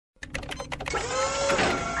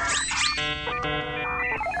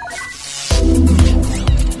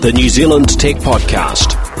the New Zealand Tech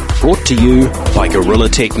Podcast, brought to you by Gorilla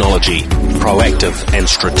Technology, proactive and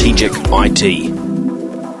strategic IT.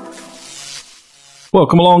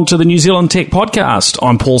 Welcome along to the New Zealand Tech Podcast.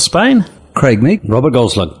 I'm Paul Spain. Craig Meek. Robert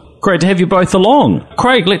Gosling. Great to have you both along.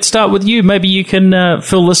 Craig, let's start with you. Maybe you can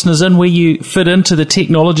fill listeners in where you fit into the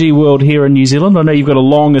technology world here in New Zealand. I know you've got a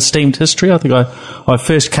long, esteemed history. I think I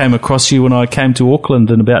first came across you when I came to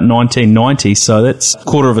Auckland in about 1990, so that's a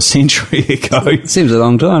quarter of a century ago. Seems a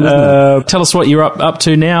long time, doesn't it? Tell us what you're up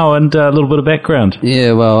to now and a little bit of background.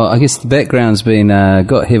 Yeah, well, I guess the background's been,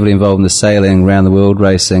 got heavily involved in the sailing, around the world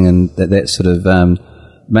racing, and that sort of,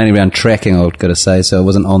 mainly around tracking, I've got to say, so I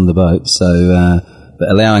wasn't on the boat, so... but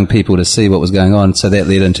allowing people to see what was going on, so that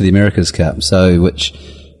led into the America's Cup, so which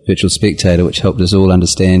Virtual Spectator, which helped us all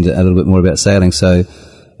understand a little bit more about sailing. So,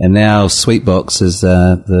 and now SuiteBox is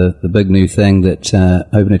the big new thing that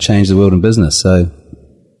hoping to change the world in business. So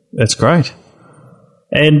that's great.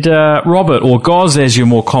 And Robert, or Goz as you're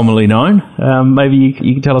more commonly known, maybe you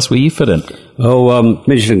can tell us where you fit in. Oh,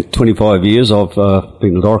 mentioning 25 years, I've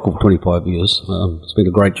been at Oracle for 25 years. It's been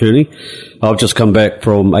a great journey. I've just come back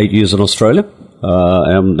from 8 years in Australia.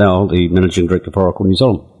 I'm now the Managing Director for Oracle New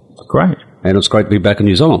Zealand. Great. And it's great to be back in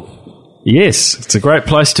New Zealand. Yes, it's a great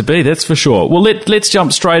place to be, that's for sure. Well, let's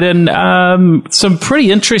jump straight in. Some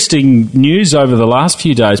pretty interesting news over the last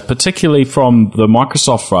few days, particularly from the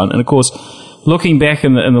Microsoft front. And, of course, looking back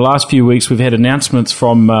in the last few weeks, we've had announcements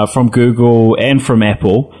from Google and from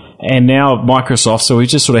Apple. And now Microsoft, so we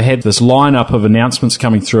just sort of had this lineup of announcements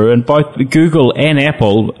coming through, and both Google and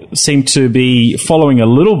Apple seem to be following a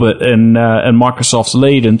little bit in Microsoft's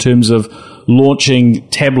lead in terms of launching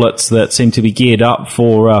tablets that seem to be geared up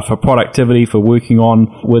for productivity, for working on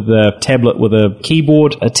with a tablet with a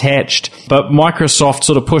keyboard attached. But Microsoft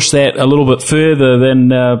sort of pushed that a little bit further than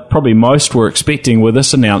probably most were expecting with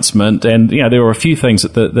this announcement. And there were a few things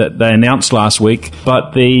that they announced last week,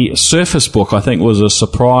 but the Surface Book, I think, was a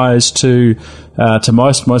surprise to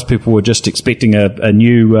most. Most people were just expecting a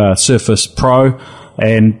new Surface Pro.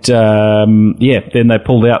 And then they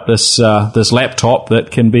pulled out this laptop that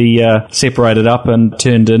can be separated up and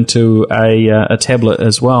turned into a tablet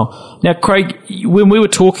as well. Now, Craig, when we were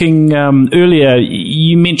talking earlier,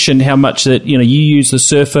 you mentioned how much that you use the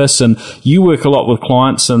Surface and you work a lot with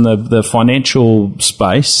clients in the financial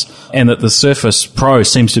space, and that the Surface Pro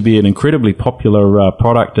seems to be an incredibly popular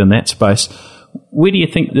product in that space. Where do you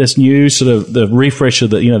think this new sort of the refresh of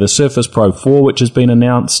the Surface Pro 4, which has been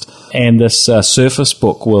announced, and this Surface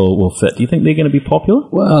Book will fit? Do you think they're going to be popular?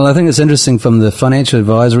 Well, I think it's interesting from the financial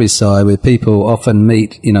advisory side, where people often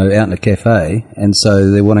meet, out in a cafe, and so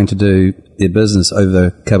they're wanting to do their business over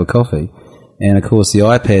a cup of coffee. And of course, the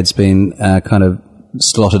iPad's been kind of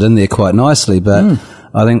slotted in there quite nicely, but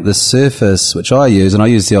I think the Surface, which I use, and I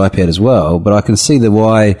use the iPad as well, but I can see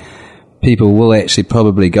why people will actually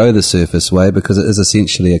probably go the Surface way, because it is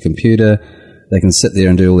essentially a computer. They can sit there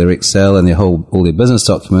and do all their Excel and all their business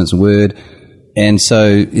documents, Word. And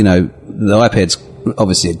so, the iPad's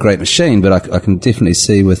obviously a great machine, but I can definitely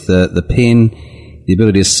see with the pen, the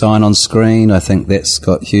ability to sign on screen, I think that's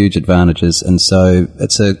got huge advantages. And so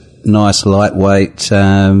it's a nice, lightweight,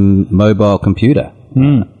 mobile computer.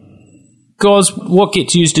 Guys, what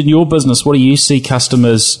gets used in your business? What do you see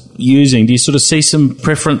customers using? Do you sort of see some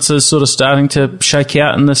preferences sort of starting to shake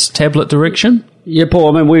out in this tablet direction? Yeah,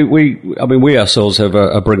 Paul. I mean, we ourselves have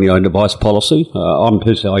a bring your own device policy.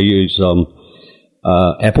 I use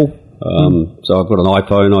Apple. So I've got an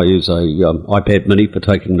iPhone. I use a iPad Mini for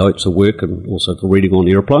taking notes at work and also for reading on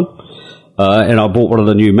the airplane. And I bought one of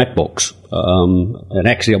the new MacBooks. And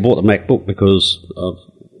actually, I bought the MacBook because of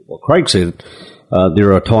what Craig said.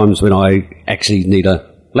 There are times when I actually need a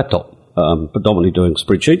laptop, predominantly doing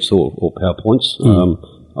spreadsheets or PowerPoints.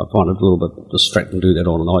 I find it a little bit distracting to do that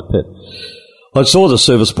on an iPad. I saw the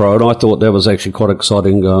Surface Pro and I thought that was actually quite an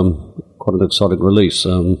exciting release.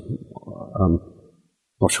 Not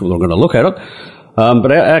sure whether I'm going to look at it.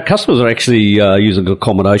 But our customers are actually using a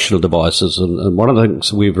combination of devices, and one of the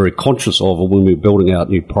things we're very conscious of when we're building out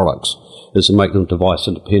new products is to make them device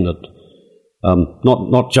independent.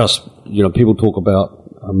 Not just, people talk about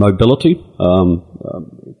mobility.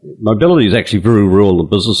 Mobility is actually very real in the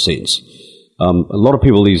business sense. A lot of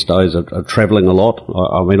people these days are travelling a lot.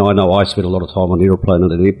 I know I spend a lot of time on the airplane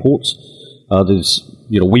and at airports.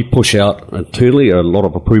 We push out internally a lot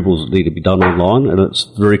of approvals that need to be done online, and it's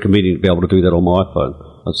very convenient to be able to do that on my iPhone.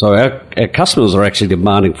 And so our customers are actually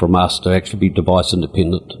demanding from us to actually be device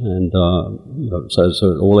independent, and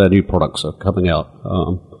so all our new products are coming out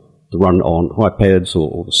to run on iPads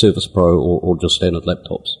or the Surface Pro or just standard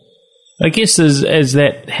laptops. I guess as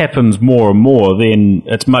that happens more and more, then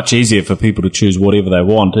it's much easier for people to choose whatever they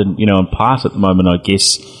want. And, in part at the moment, I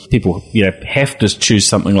guess people, have to choose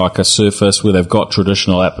something like a Surface where they've got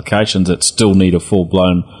traditional applications that still need a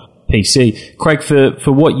full-blown PC. Craig,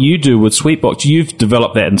 for what you do with SuiteBox, you've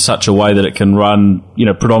developed that in such a way that it can run,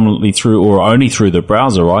 predominantly through or only through the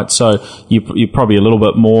browser, right? So you're probably a little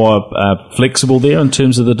bit more flexible there in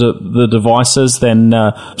terms of the devices than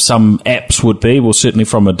some apps would be. Well, certainly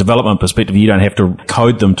from a development perspective, you don't have to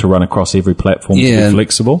code them to run across every platform to be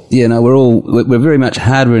flexible. Yeah, no, we're very much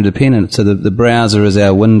hardware independent. So the browser is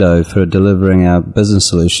our window for delivering our business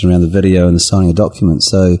solution around the video and the signing of documents.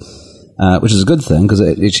 So which is a good thing because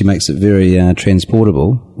it actually makes it very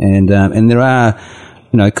transportable. And there are,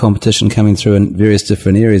 competition coming through in various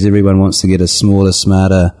different areas. Everyone wants to get a smaller,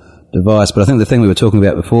 smarter device. But I think the thing we were talking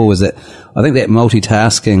about before was that I think that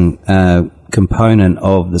multitasking component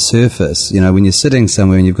of the Surface, when you're sitting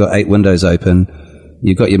somewhere and you've got 8 windows open,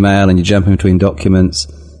 you've got your mail and you're jumping between documents,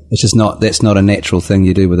 that's not a natural thing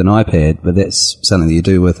you do with an iPad, but that's something that you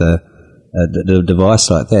do with a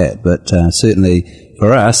device like that. But certainly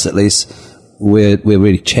for us, at least, we're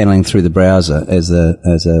really channeling through the browser as a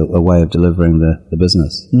way of delivering the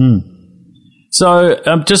business. So,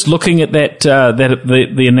 just looking at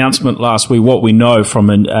the announcement last week, what we know from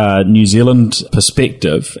a New Zealand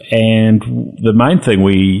perspective, and the main thing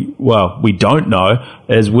we don't know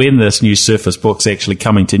is when this new Surface Book's actually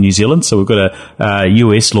coming to New Zealand. So we've got a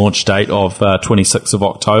US launch date of 26th of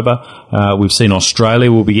October. We've seen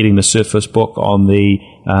Australia will be getting the Surface Book on the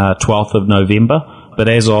 12th of November. But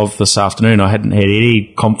as of this afternoon, I hadn't had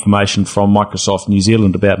any confirmation from Microsoft New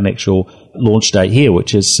Zealand about an actual launch date here,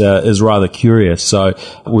 which is rather curious. So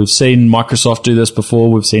we've seen Microsoft do this before.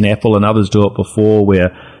 We've seen Apple and others do it before,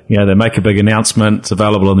 where they make a big announcement, it's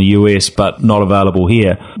available in the US, but not available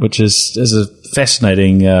here, which is a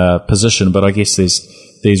fascinating position. But I guess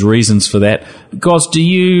there's reasons for that. Guys, do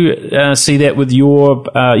you see that with your,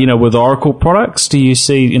 with Oracle products? Do you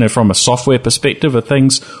see, from a software perspective, are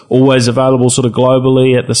things always available sort of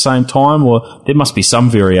globally at the same time? Or there must be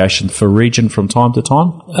some variation for region from time to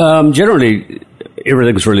time? Generally,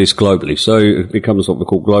 everything's released globally, so it becomes what we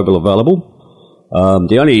call global available.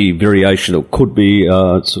 The only variation it could be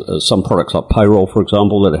some products like payroll, for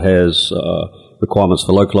example, that has requirements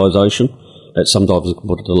for localization. That sometimes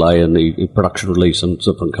put a delay in the production release in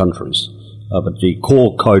different countries. But the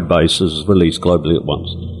core code base is released globally at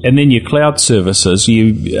once. And then your cloud services,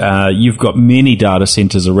 you've got many data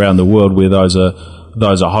centers around the world where those are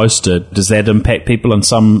hosted. Does that impact people in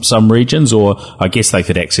some regions, or I guess they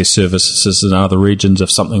could access services in other regions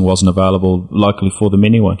if something wasn't available locally for them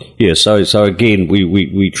anyway? Yeah, so again,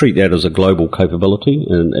 we treat that as a global capability,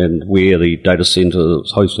 and where the data center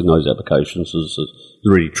that's hosting those applications is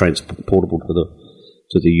really transportable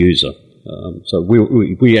to the user. So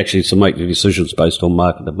we actually make the decisions based on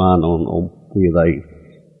market demand on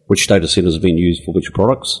which data centers have been used for which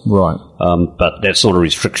products. Right. But that's not a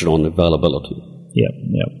restriction on availability. Yeah,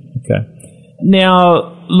 okay.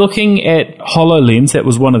 Now, looking at HoloLens, that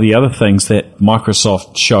was one of the other things that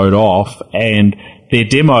Microsoft showed off, and their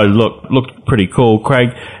demo looked pretty cool. Craig,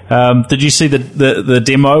 did you see the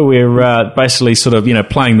demo where basically sort of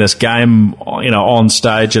playing this game on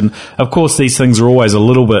stage? And of course these things are always a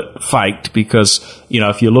little bit faked because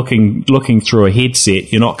if you're looking through a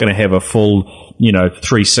headset, you're not going to have a full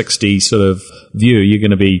 360 sort of view. You're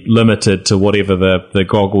going to be limited to whatever the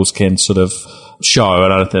goggles can sort of show,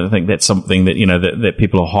 and I don't think that's something that that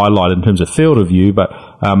people are highlighted in terms of field of view. But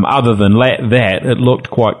other than that, it looked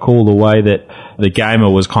quite cool the way that the gamer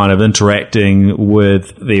was kind of interacting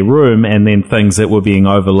with their room, and then things that were being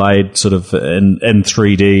overlaid sort of in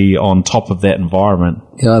 3D on top of that environment.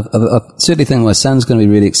 Yeah, I certainly think my son's going to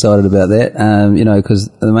be really excited about that. Because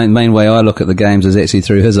the main way I look at the games is actually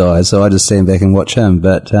through his eyes, so I just stand back and watch him.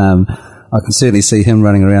 But I can certainly see him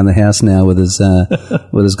running around the house now with his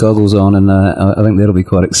goggles on, and I think that'll be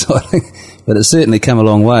quite exciting. But it's certainly come a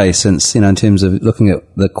long way since, in terms of looking at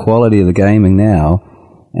the quality of the gaming now.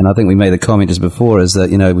 And I think we made the comment just before is that,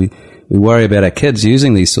 we worry about our kids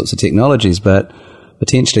using these sorts of technologies, but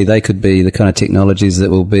potentially they could be the kind of technologies that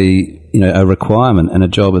will be, a requirement and a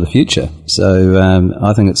job of the future. So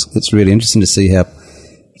I think it's really interesting to see how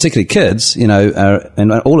particularly kids,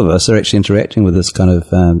 and all of us are actually interacting with this kind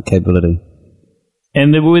of capability.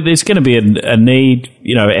 And there's going to be a need,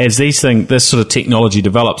 as this sort of technology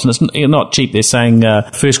develops, and it's not cheap. They're saying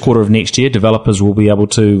first quarter of next year, developers will be able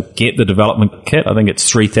to get the development kit. I think it's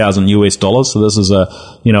 $3,000. So this is a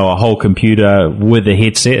whole computer with a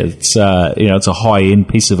headset. It's it's a high end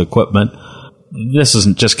piece of equipment. this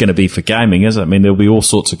isn't just going to be for gaming, is it? I mean, there'll be all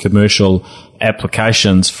sorts of commercial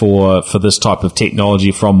applications for this type of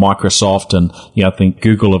technology from Microsoft, and I think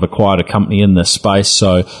Google have acquired a company in this space.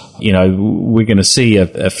 So, we're going to see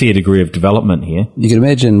a fair degree of development here. You can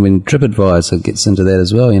imagine when TripAdvisor gets into that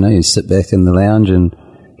as well. You sit back in the lounge and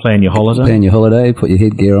plan your holiday, put your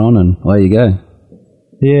headgear on, and away you go.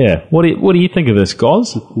 Yeah. What do you think of this,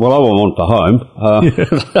 Goz? Well, I want for home.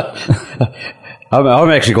 I'm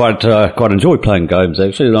actually quite enjoy playing games,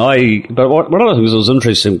 actually. But one of the things that was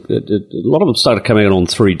interesting, a lot of them started coming out on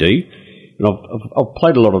 3D. And I've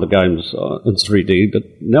played a lot of the games in 3D, but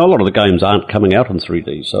now a lot of the games aren't coming out in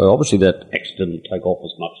 3D. So obviously that actually didn't take off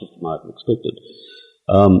as much as the market expected.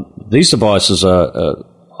 These devices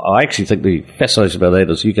I actually think the fascination about that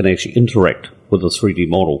is you can actually interact with a 3D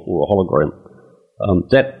model or a hologram.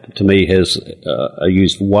 That, to me, are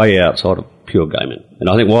used way outside of pure gaming. And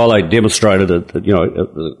I think while they demonstrated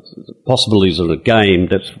the possibilities of the game,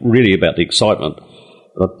 that's really about the excitement.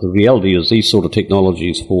 But the reality is these sort of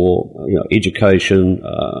technologies for education,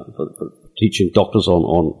 for teaching doctors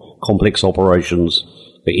on complex operations,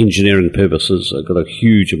 for engineering purposes, have got a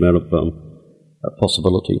huge amount of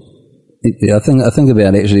possibility. Yeah, I think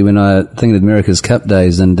about actually when I think of America's Cup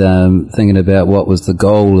days and thinking about what was the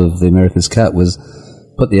goal of the America's Cup was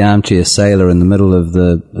put the armchair sailor in the middle of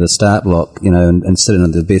the start block, and sitting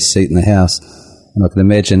in the best seat in the house. And I can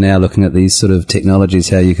imagine now looking at these sort of technologies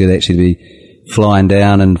how you could actually be flying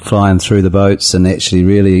down and flying through the boats and actually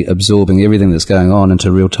really absorbing everything that's going on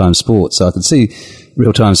into real-time sports. So I could see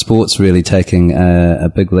real-time sports really taking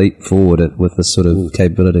a big leap forward with this sort of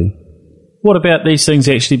capability. What about these things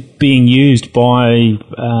actually being used by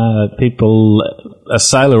people, a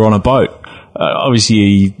sailor on a boat?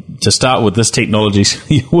 Obviously, to start with, this technology,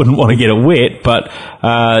 you wouldn't want to get it wet, but,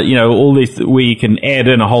 all these, where you can add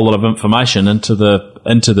in a whole lot of information into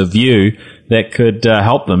the view that could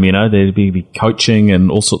help them, there'd be coaching and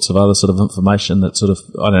all sorts of other sort of information that sort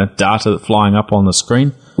of, data flying up on the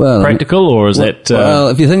screen. Well, practical, or is that... Well,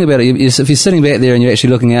 if you think about it, if you're sitting back there and you're actually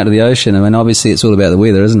looking out to the ocean, obviously it's all about the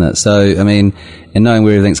weather, isn't it? So, and knowing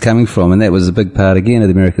where everything's coming from, and that was a big part, again, of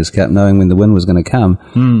the America's Cup, knowing when the wind was going to come.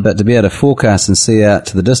 But to be able to forecast and see out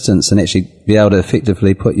to the distance and actually be able to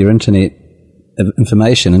effectively put your internet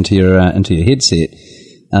information into your headset,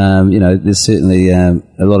 there's certainly a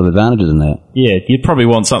lot of advantages in that. Yeah, you'd probably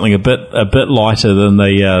want something a bit lighter than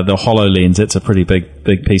the HoloLens. That's a pretty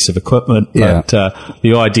big piece of equipment. Yeah. But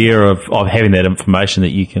the idea of having that information that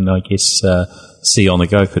you can, I guess, see on the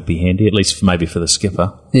go could be handy, at least maybe for the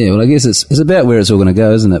skipper. Yeah, well, I guess it's about where it's all going to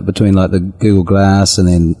go, isn't it? Between like the Google Glass and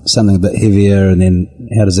then something a bit heavier, and then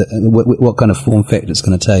how does it? What kind of form factor it's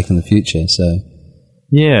going to take in the future? So.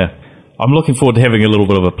 Yeah. I'm looking forward to having a little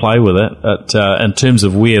bit of a play with it. But in terms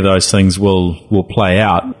of where those things will play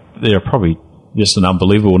out, there are probably just an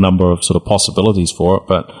unbelievable number of sort of possibilities for it.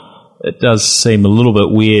 But it does seem a little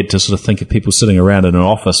bit weird to sort of think of people sitting around in an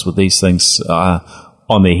office with these things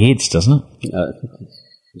on their heads, doesn't it?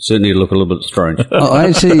 Certainly look a little bit strange. I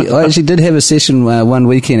actually did have a session one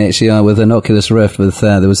weekend actually with an Oculus Rift with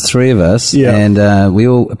there was three of us, and we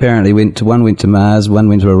all apparently went to Mars, one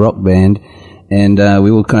went to a rock band. And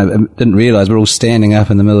we all kind of didn't realise we're all standing up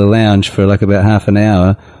in the middle of the lounge for like about half an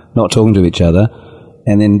hour, not talking to each other.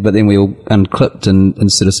 But then we all unclipped and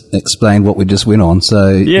sort of explained what we just went on. So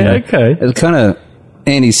okay, it was kind of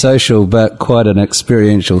antisocial, but quite an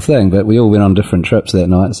experiential thing. But we all went on different trips that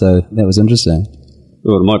night, so that was interesting.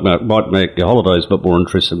 Well, it might make your holidays a bit more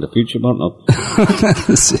interesting in the future, might not?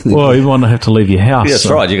 Well, you might not have to leave your house. Yeah, that's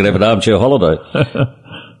right. You can have an armchair holiday.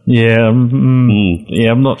 Yeah,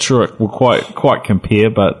 I'm not sure it will quite compare,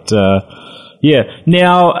 but yeah.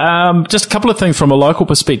 Now, just a couple of things from a local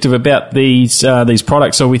perspective about these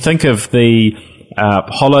products. So we think of the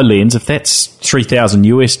HoloLens, if that's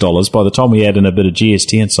 $3,000 by the time we add in a bit of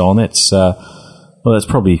GST and so on, that's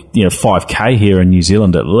probably $5,000 here in New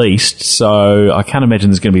Zealand at least. So I can't imagine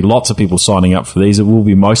there's going to be lots of people signing up for these. It will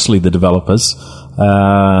be mostly the developers.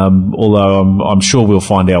 Although I'm sure we'll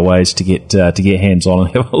find our ways to get hands on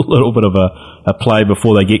and have a little bit of a play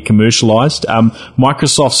before they get commercialized.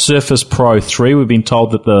 Microsoft Surface Pro 3, we've been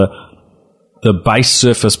told that the base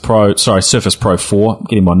Surface Pro 4, I'm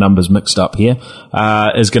getting my numbers mixed up here,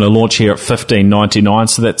 is going to launch here at $1,599.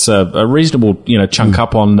 So that's a reasonable, chunk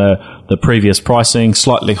up on the previous pricing,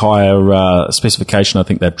 slightly higher specification. I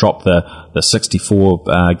think they've dropped the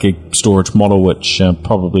 64 gig storage model, which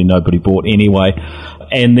probably nobody bought anyway.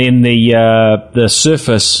 And then the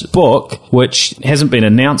Surface Book, which hasn't been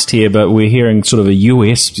announced here, but we're hearing sort of a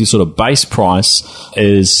US sort of base price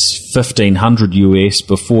is $1,500 US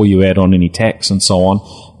before you add on any tax and so on.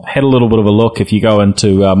 had a little bit of a look. If you go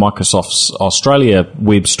into Microsoft's Australia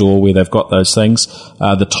web store where they've got those things,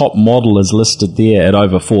 the top model is listed there at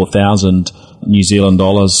over 4,000 New Zealand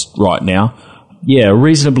dollars right now. Yeah,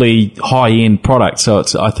 reasonably high-end product. So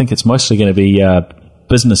I think it's mostly going to be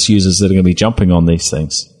business users that are going to be jumping on these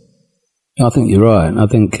things. I think you're right. I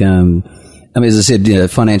think, as I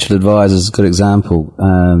said, financial advisor is a good example.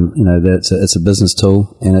 It's a business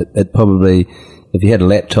tool, and it probably, if you had a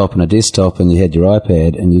laptop and a desktop and you had your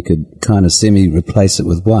iPad and you could kind of semi-replace it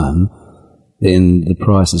with one, then the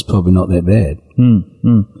price is probably not that bad.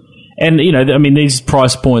 And, these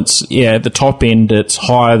price points, at the top end, it's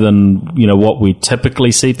higher than, what we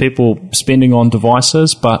typically see people spending on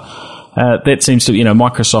devices, but that seems to,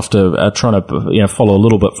 Microsoft are trying to, follow a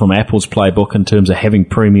little bit from Apple's playbook in terms of having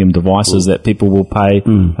premium devices that people will pay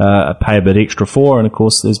a bit extra for. And of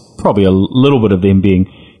course, there's probably a little bit of them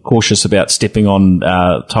being cautious about stepping on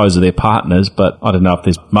toes of their partners, but I don't know if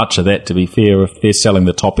there's much of that, to be fair. If they're selling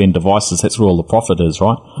the top-end devices, that's where all the profit is,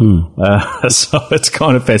 right? So it's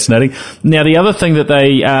kind of fascinating. Now, the other thing that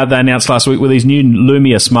they announced last week were these new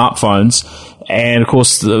Lumia smartphones, and of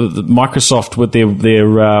course, the Microsoft with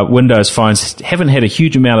their Windows phones haven't had a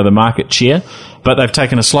huge amount of the market share, but they've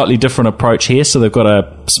taken a slightly different approach here. So they've got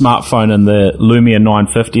a smartphone in the Lumia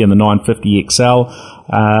 950 and the 950 XL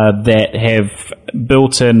that have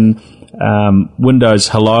built-in Windows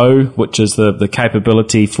Hello, which is the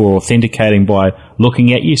capability for authenticating by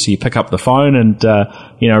looking at you. So you pick up the phone and,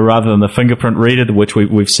 rather than the fingerprint reader, which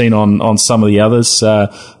we've seen on some of the others,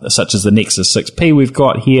 such as the Nexus 6P we've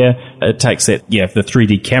got here, it takes the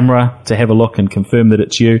 3D camera to have a look and confirm that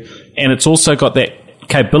it's you. And it's also got that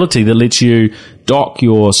capability that lets you dock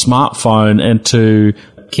your smartphone into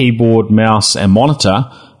keyboard, mouse, and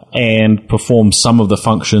monitor and perform some of the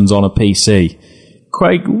functions on a PC.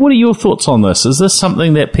 Craig, what are your thoughts on this? Is this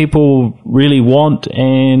something that people really want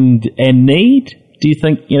and need? Do you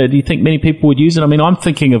think many people would use it? I mean, I'm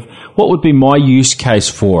thinking of what would be my use case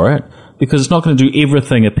for it, because it's not going to do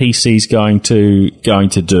everything a PC is going to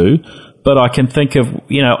do. But I can think of,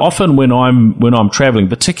 often when I'm traveling,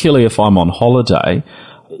 particularly if I'm on holiday,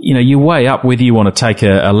 you weigh up whether you want to take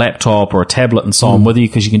a laptop or a tablet and so on with you,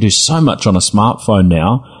 because you can do so much on a smartphone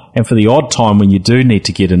now. And for the odd time when you do need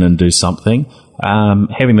to get in and do something,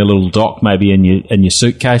 having the little dock maybe in your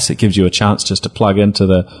suitcase, it gives you a chance just to plug into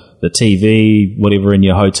the TV, whatever in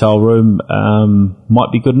your hotel room,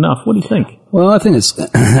 might be good enough. What do you think? Well, I think it's,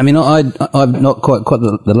 I'm not quite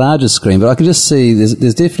the largest screen, but I can just see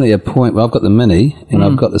there's definitely a point where I've got the Mini and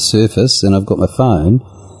I've got the Surface and I've got my phone.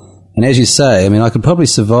 And as you say, I could probably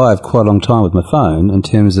survive quite a long time with my phone in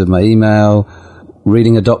terms of my email,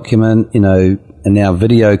 reading a document, and now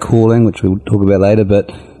video calling, which we'll talk about later, but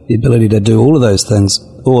the ability to do all of those things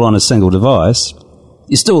all on a single device.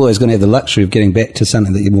 You're still always going to have the luxury of getting back to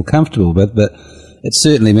something that you're more comfortable with, but it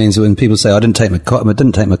certainly means that when people say, I didn't take my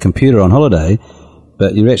computer on holiday,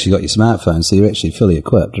 but you've actually got your smartphone, so you're actually fully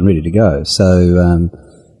equipped and ready to go. So,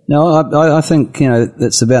 I think,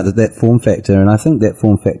 it's about that form factor, and I think that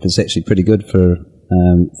form factor is actually pretty good for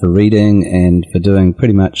reading and for doing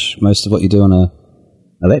pretty much most of what you do on a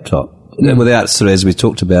laptop. Without sort of, as we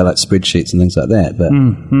talked about, like spreadsheets and things like that. But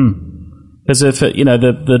because if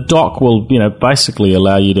the dock will basically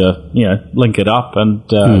allow you to link it up, and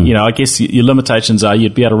I guess your limitations are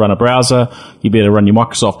you'd be able to run a browser, you'd be able to run your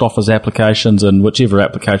Microsoft Office applications, and whichever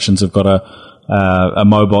applications have got a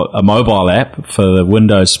mobile app for the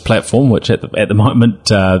Windows platform, which at the moment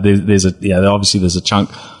there's a chunk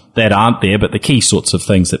that aren't there, but the key sorts of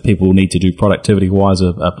things that people need to do productivity wise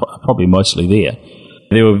are probably mostly there.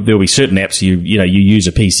 There'll be certain apps you use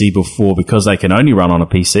a PC before because they can only run on a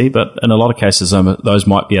PC, but in a lot of cases those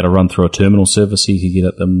might be able to run through a terminal service, so you can get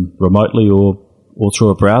at them remotely or through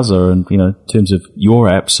a browser. And in terms of your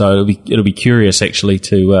app, so it'll be curious actually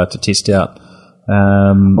to test out your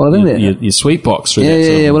SuiteBox through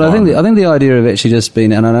that. Yeah. Well, I think the idea of actually just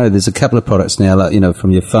being, and I know there's a couple of products now, like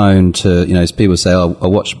from your phone to as people say, I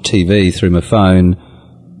watch TV through my phone,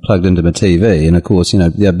 plugged into my TV, and of course,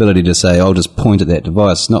 the ability to say, I'll just point at that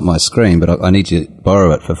device, not my screen, but I need to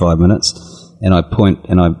borrow it for 5 minutes, and I point,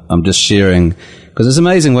 and I'm just sharing, because it's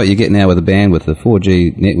amazing what you get now with the bandwidth, the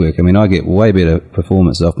 4G network. I get way better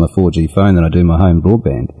performance off my 4G phone than I do my home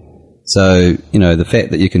broadband. So, the fact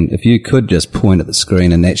that if you could just point at the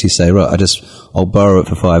screen and actually say, right, I'll borrow it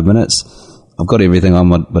for 5 minutes, I've got everything on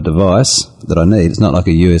my device that I need. It's not like a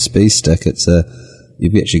USB stick,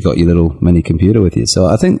 you've actually got your little mini computer with you. So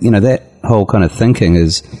I think, that whole kind of thinking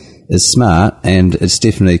is smart, and it's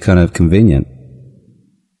definitely kind of convenient.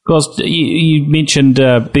 Because you mentioned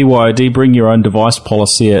BYOD, bring your own device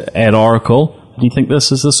policy at Oracle. Do you think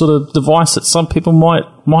this is the sort of device that some people might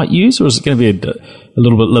might use, or is it going to be a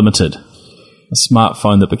little bit limited? A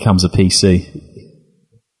smartphone that becomes a PC?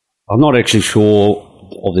 I'm not actually sure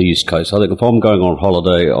of the use case. I think if I'm going on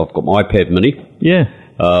holiday, I've got my iPad mini,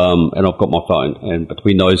 and I've got my phone, and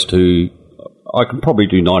between those two, I can probably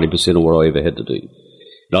do 90% of what I ever had to do.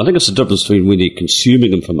 And I think it's the difference between when you're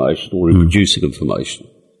consuming information or producing information.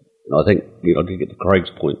 And I think, to get to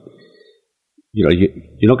Craig's point, you're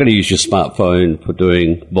not going to use your smartphone for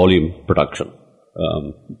doing volume production,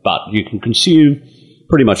 but you can consume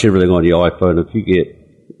pretty much everything on your iPhone. If you get,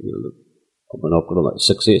 I've got a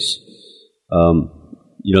 6S.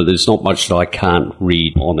 There's not much that I can't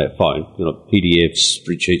read on that phone. PDFs,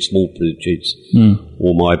 spreadsheets, small spreadsheets,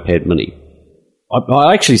 or my iPad mini.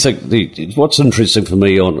 I actually think what's interesting for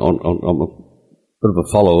me I'm a bit of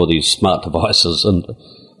a follower of these smart devices, and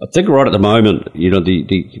I think right at the moment,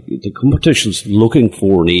 the competition's looking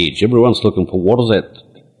for an edge. Everyone's looking for what is that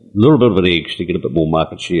little bit of an edge to get a bit more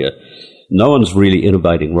market share. No one's really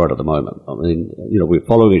innovating right at the moment. I mean, we're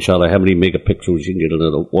following each other. How many megapixels you can get in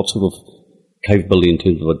it? What sort of capability in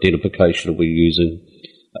terms of identification are we using?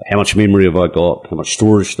 How much memory have I got? How much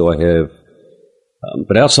storage do I have?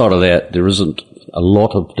 But outside of that, there isn't a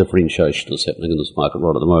lot of differentiation that's happening in this market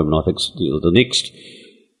right at the moment. I think the next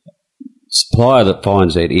supplier that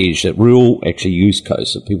finds that edge, that real actually use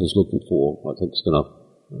case that people's looking for, I think is going to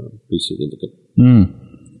be significant.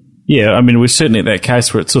 Yeah, I mean, we're certainly at that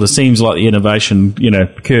case where it sort of seems like the innovation,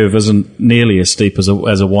 curve isn't nearly as steep as it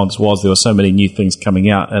once was. There were so many new things coming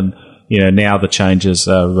out, and now the changes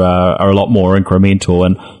are a lot more incremental.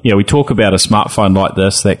 And we talk about a smartphone like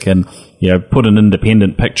this that can put an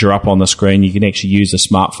independent picture up on the screen. You can actually use a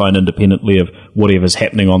smartphone independently of whatever's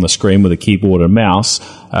happening on the screen with a keyboard and mouse.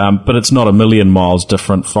 But it's not a million miles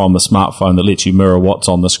different from the smartphone that lets you mirror what's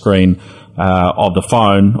on the screen of the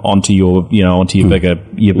phone onto your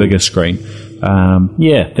bigger screen.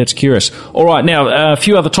 That's curious. All right, now a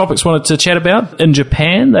few other topics wanted to chat about. In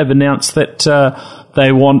Japan, they've announced that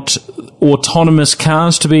they want autonomous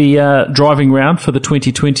cars to be driving around for the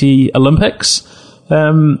 2020 Olympics.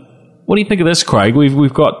 What do you think of this, Craig?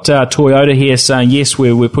 We've got Toyota here saying, yes,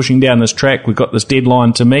 we're pushing down this track. We've got this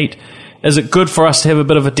deadline to meet. Is it good for us to have a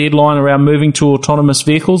bit of a deadline around moving to autonomous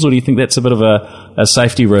vehicles, or do you think that's a bit of a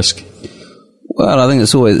safety risk? Well, I think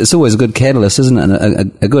it's always a good catalyst, isn't it?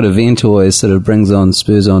 And a good event always sort of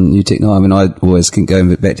spurs on new technology. I mean, I always can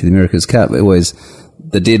go back to the America's Cup, but always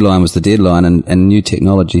the deadline was the deadline, and new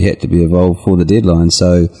technology had to be evolved for the deadline.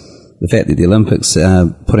 So the fact that the Olympics are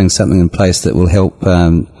putting something in place that will help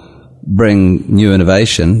bring new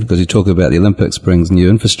innovation, because you talk about the Olympics brings new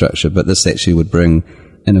infrastructure, but this actually would bring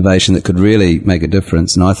innovation that could really make a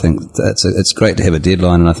difference. And I think it's great to have a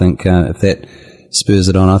deadline, and I think if that spurs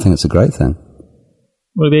it on, I think it's a great thing.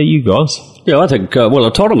 What about you guys? Yeah, I think,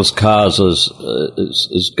 autonomous cars is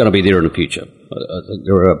going to be there in the future. I think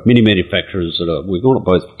there are many manufacturers that are working on it,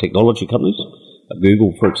 both technology companies,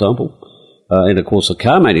 Google, for example, and, of course, the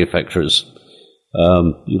car manufacturers.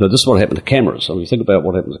 This is what happened to cameras. I mean, think about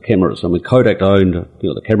what happened to cameras. I mean, Kodak owned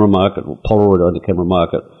the camera market, or Polaroid owned the camera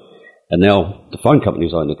market, and now the phone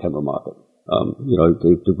companies own the camera market.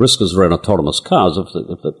 The risk is around autonomous cars. If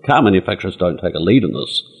the car manufacturers don't take a lead in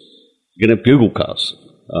this, you're going to have Google cars.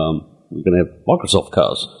 You're going to have Microsoft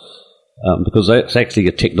cars, because that's actually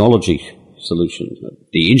a technology solution.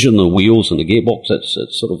 The engine, the wheels, and the gearbox, that's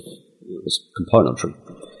sort of componentry.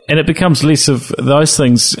 And it becomes less of those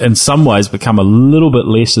things. In some ways, become a little bit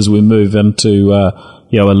less as we move into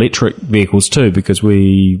electric vehicles too, because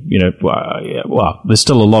there's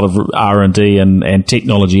still a lot of R&D and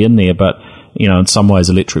technology in there, but in some ways,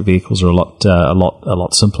 electric vehicles are a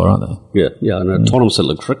lot simpler, aren't they? Yeah, and autonomous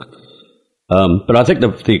electric. But I think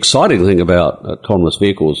the exciting thing about autonomous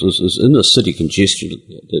vehicles is in the city congestion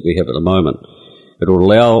that we have at the moment, it will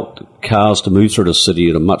allow cars to move through the city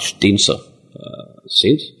in a much denser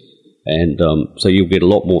sense, and so you'll get a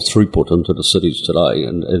lot more throughput into the cities today.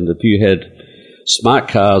 And if you had smart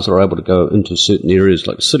cars that are able to go into certain areas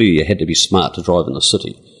like the city, you had to be smart to drive in the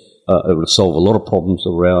city. It would solve a lot of problems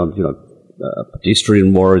around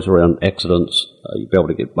pedestrian worries around accidents. You'll be able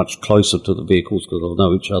to get much closer to the vehicles because they'll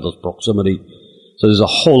know each other's proximity. So there's a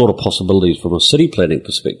whole lot of possibilities from a city planning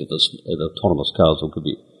perspective that autonomous cars will give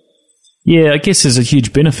you. Yeah, I guess there's a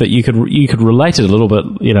huge benefit. You could relate it a little bit,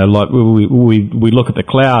 like we look at the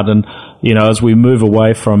cloud, and as we move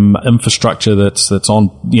away from infrastructure that's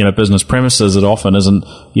on business premises, it often isn't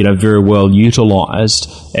very well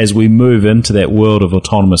utilized. As we move into that world of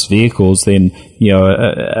autonomous vehicles, then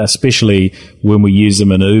especially when we use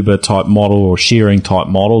them in Uber type model or sharing type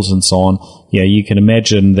models and so on, you can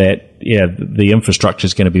imagine that the infrastructure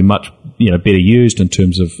is going to be much better used in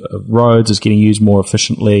terms of roads, is getting used more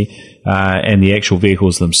efficiently, and the actual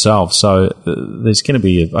vehicles themselves. So there's going to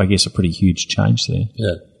be, I guess, a pretty huge change there.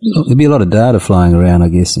 Yeah. There'll be a lot of data flying around, I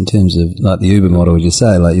guess, in terms of like the Uber model, would you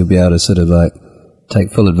say? Like you'll be able to sort of like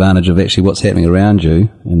take full advantage of actually what's happening around you,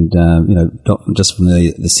 and not just from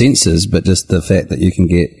the sensors, but just the fact that you can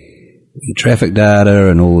get traffic data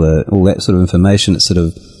and all that sort of information. It's sort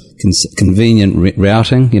of convenient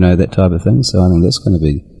routing, that type of thing. So I think that's going to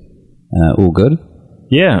be all good.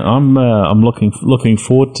 Yeah, I'm looking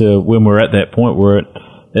forward to when we're at that point where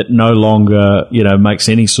it no longer makes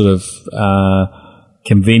any sort of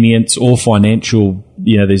convenience or financial.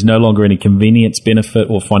 There's no longer any convenience benefit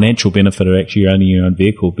or financial benefit of actually owning your own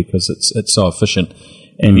vehicle because it's so efficient.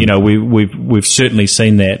 And we've certainly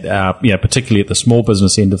seen that, particularly at the small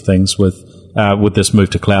business end of things with this move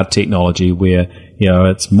to cloud technology, where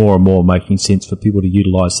it's more and more making sense for people to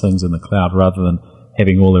utilize things in the cloud rather than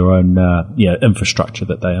having all their own infrastructure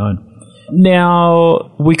that they own.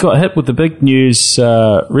 Now, we got hit with the big news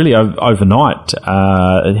really overnight.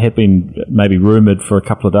 It had been maybe rumoured for a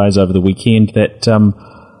couple of days over the weekend that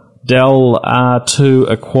Dell are to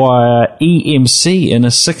acquire EMC in a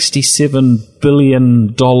 $67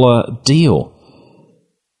 billion deal.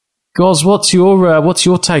 Goz, what's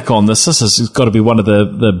your take on this? This has got to be one of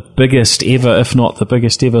the biggest ever, if not the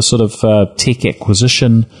biggest ever, sort of tech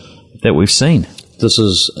acquisition that we've seen. This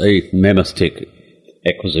is a mammoth tech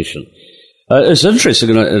acquisition. It's interesting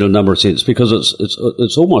in a number of senses because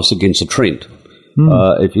it's almost against a trend.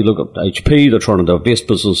 If you look at HP, they're trying to divest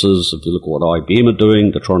businesses. If you look at what IBM are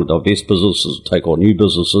doing, they're trying to divest businesses, take on new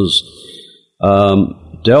businesses.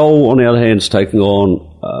 Dell, on the other hand, is taking on,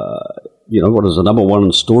 what is the number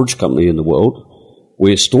one storage company in the world,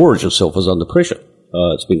 where storage itself is under pressure.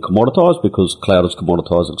 It's been commoditized because cloud is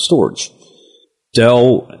commoditizing storage.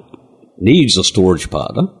 Dell needs a storage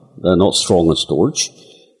partner. They're not strong in storage,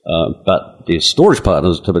 but their storage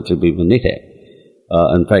partners typically be the NetApp.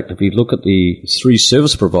 In fact, if you look at the 3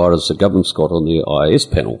 service providers the government's got on their IIS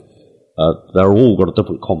panel, they're all got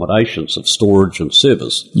different combinations of storage and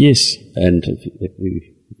servers. Yes. And if you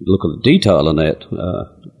look at the detail in that,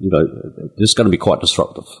 this is going to be quite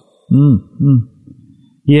disruptive.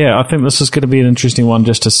 Yeah, I think this is going to be an interesting one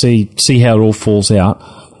just to see how it all falls out.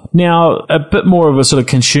 Now, a bit more of a sort of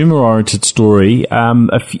consumer-oriented story.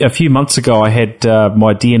 A few months ago, I had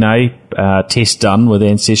my DNA test done with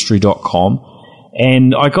Ancestry.com.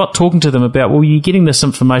 And I got talking to them about, well, you're getting this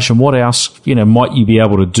information. What else, might you be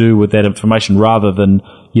able to do with that information rather than,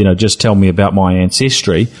 just tell me about my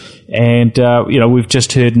ancestry? And, we've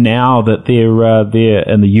just heard now that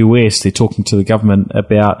they're in the US, they're talking to the government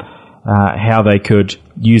about how they could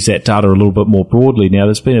use that data a little bit more broadly. Now,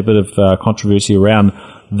 there's been a bit of controversy around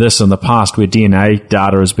this in the past where DNA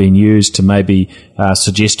data has been used to maybe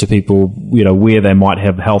suggest to people, where they might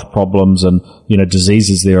have health problems and,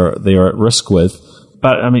 diseases they're at risk with.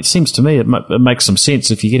 But, I mean, it seems to me it makes some sense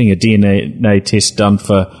if you're getting a DNA test done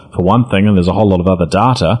for one thing and there's a whole lot of other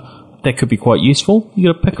data, that could be quite useful.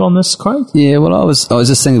 You got to pick on this, Craig? Yeah, well, I was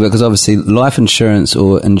just thinking about, because obviously life insurance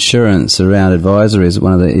or insurance around advisory is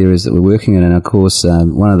one of the areas that we're working in. And, of course,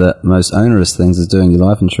 one of the most onerous things is doing your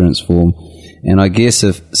life insurance form. And I guess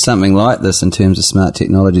if something like this in terms of smart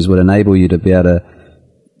technologies would enable you to be able to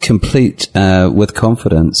complete with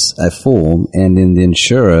confidence a form, and then the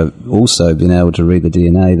insurer also being able to read the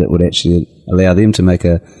DNA, that would actually allow them to make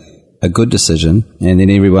a good decision, and then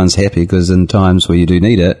everyone's happy, because in times where you do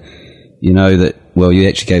need it, you know that, well, you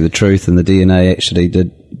actually gave the truth and the DNA actually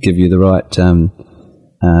did give you the right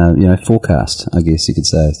forecast, I guess you could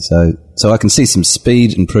say. So I can see some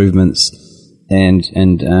speed improvements and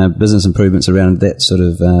business improvements around that sort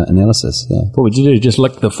of analysis. Yeah. What would you do? Just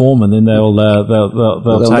lick the form and then they'll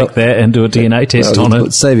take that and do a DNA test on it? It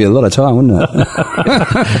would save you a lot of time, wouldn't it?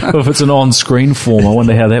 Well, if it's an on-screen form, I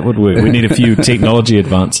wonder how that would work. We need a few technology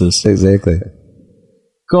advances. Exactly.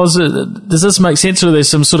 Guys, does this make sense, or there's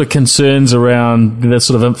some sort of concerns around this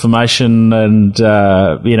sort of information and,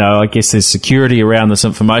 I guess there's security around this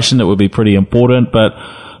information that would be pretty important, but,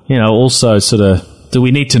 also sort of, do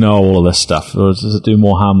we need to know all of this stuff, or does it do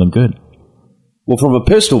more harm than good? Well, from a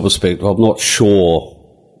personal perspective, I'm not sure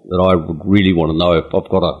that I would really want to know if I've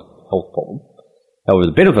got a health problem. However,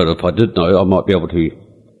 the benefit, if I did know, I might be able to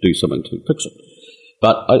do something to fix it.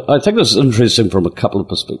 But I think this is interesting from a couple of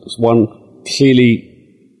perspectives. One, clearly,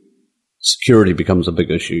 security becomes a big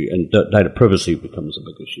issue and data privacy becomes a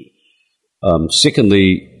big issue.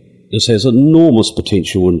 Secondly, this has enormous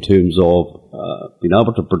potential in terms of being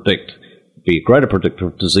able to be a greater predictor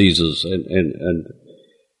of diseases and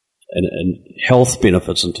health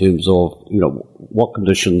benefits in terms of, what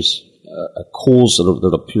conditions a cause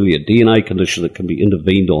that are purely a DNA condition that can be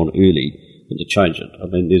intervened on early and to change it. I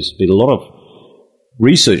mean, there's been a lot of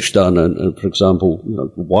research done, and for example,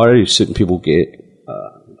 why do certain people get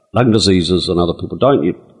lung diseases and other people don't?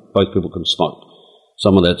 Both people can smoke.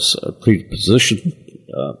 Some of that's a predisposition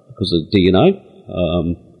because of DNA,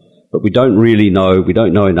 but we don't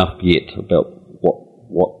know enough yet about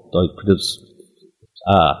what those predispositions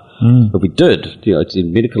are. But we did,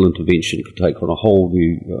 medical intervention could take on a whole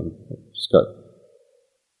new scope.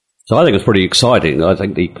 So I think it's pretty exciting. I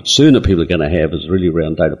think the concern that people are going to have is really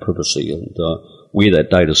around data privacy and where that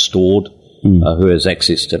data is stored, who has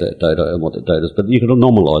access to that data and what that data is. But you can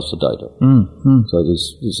anomalise the data. So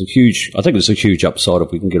there's a huge upside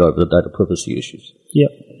if we can get over the data privacy issues. Yep.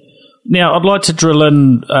 Now, I'd like to drill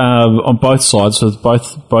in on both sides with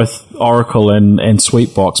both Oracle and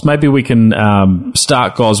SuiteBox. Maybe we can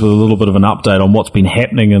start, guys, with a little bit of an update on what's been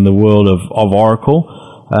happening in the world of Oracle.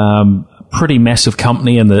 Pretty massive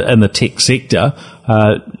company in the tech sector,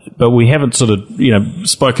 but we haven't sort of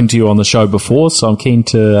spoken to you on the show before. So I'm keen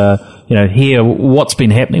to hear what's been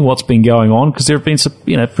happening, what's been going on, because there have been some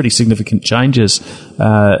pretty significant changes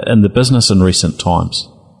in the business in recent times.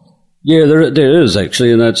 Yeah, there is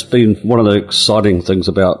actually, and that's been one of the exciting things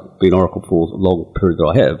about being Oracle for a long period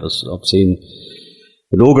that I have. Is I've seen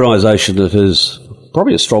an organisation that is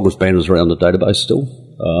probably as strong as banners around the database still,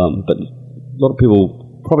 but a lot of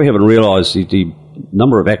people probably haven't realised the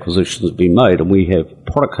number of acquisitions that have been made, and we have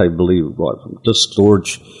product capability right from disk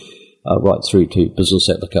storage right through to business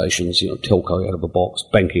applications, telco out of a box,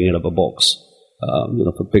 banking out of a box,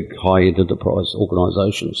 for big high-end enterprise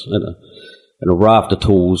organisations, and a raft of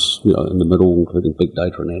tools, in the middle, including big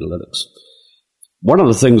data and analytics. One of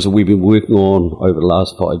the things that we've been working on over the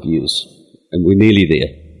last 5 years, and we're nearly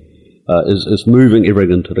there, is moving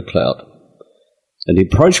everything into the cloud. And the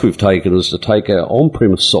approach we've taken is to take our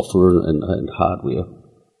on-premise software and hardware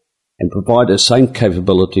and provide that same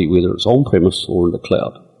capability, whether it's on-premise or in the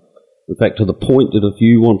cloud. In fact, to the point that if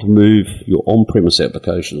you want to move your on-premise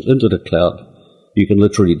applications into the cloud, you can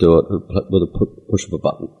literally do it with a push of a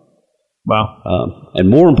button. Wow.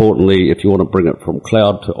 And more importantly, if you want to bring it from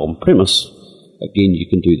cloud to on-premise, again, you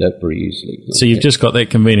can do that very easily. So you've just got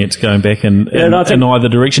that convenience going back in either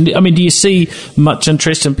direction. I mean, do you see much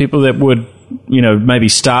interest in people that would, maybe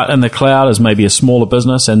start in the cloud as maybe a smaller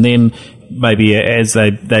business, and then maybe as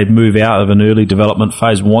they move out of an early development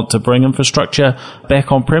phase want to bring infrastructure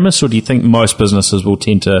back on-premise, or do you think most businesses will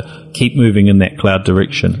tend to keep moving in that cloud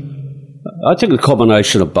direction? I think a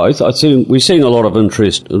combination of both. We're seeing a lot of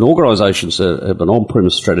interest in organisations that have an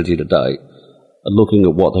on-premise strategy today are looking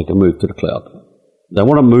at what they can move to the cloud. They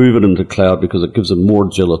want to move it into the cloud because it gives them more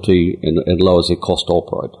agility and lowers their cost to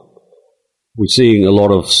operate. We're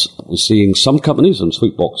seeing some companies, and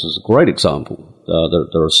SuiteBox is a great example.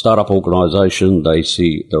 They're a startup organisation.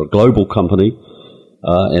 They're a global company.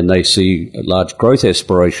 And they see a large growth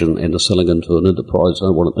aspiration and are selling into an enterprise.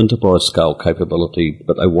 They want an enterprise scale capability,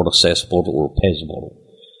 but they want a SaaS model or a PaaS model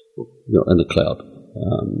in the cloud.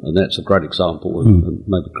 And that's a great example, and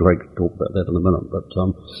maybe Greg can talk about that in a minute. But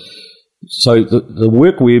so the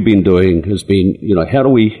work we've been doing has been, how do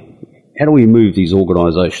we move these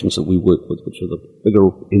organisations that we work with, which are the bigger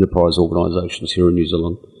enterprise organisations here in New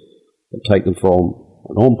Zealand, and take them from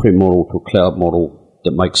an on-prem model to a cloud model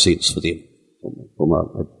that makes sense for them, from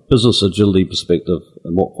a business agility perspective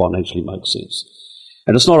and what financially makes sense.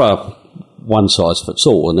 And it's not a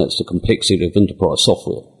one-size-fits-all, and that's the complexity of enterprise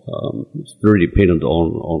software. It's very dependent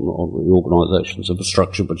on the organisation's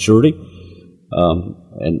infrastructure maturity and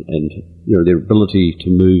their ability to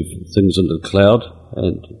move things into the cloud.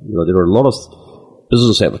 And there are a lot of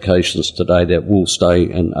business applications today that will stay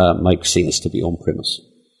and make sense to be on-premise.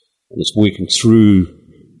 And it's working through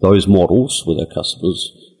those models with our customers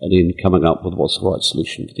and then coming up with what's the right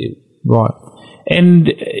solution for them. Right. And,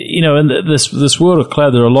 in this world of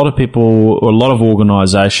cloud, there are a lot of people or a lot of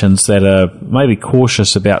organisations that are maybe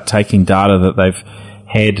cautious about taking data that they've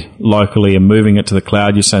had locally and moving it to the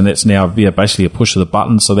cloud. You're saying that's now basically a push of the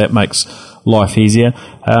button, so that makes life easier.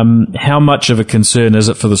 How much of a concern is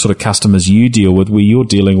it for the sort of customers you deal with, where you're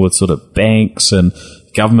dealing with sort of banks and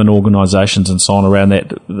government organisations and so on around that,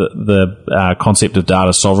 the concept of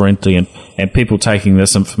data sovereignty and people taking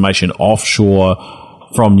this information offshore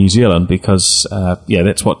from New Zealand, because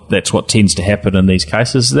that's what tends to happen in these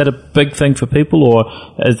cases. Is that a big thing for people, or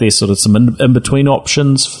is there sort of some in between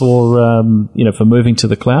options for for moving to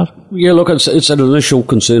the cloud? Yeah, look, it's an initial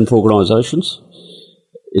concern for organisations.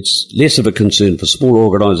 It's less of a concern for smaller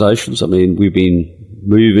organisations. I mean, we've been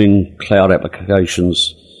moving cloud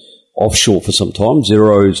applications offshore for some time.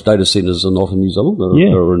 Xero's data centres are not in New Zealand;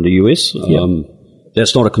 they're in the US.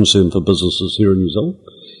 That's not a concern for businesses here in New Zealand.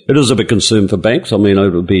 It is a big concern for banks. I mean, it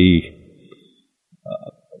would be,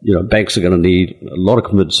 banks are going to need a lot of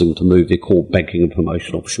convincing to move their core banking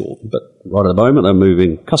information offshore. But right at the moment, they're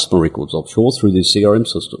moving customer records offshore through their CRM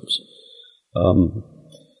systems.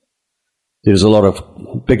 There's a lot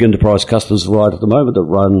of big enterprise customers right at the moment that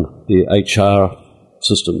run their HR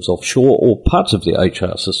systems offshore or parts of their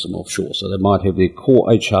HR system offshore. So they might have their core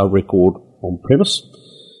HR record on-premise,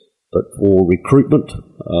 but for recruitment,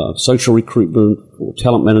 social recruitment, for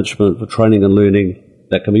talent management, for training and learning,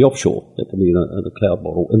 that can be offshore. That can be in a cloud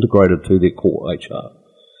model integrated to their core HR.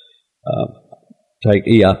 Take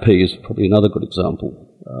ERP as probably another good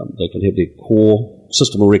example. They can have their core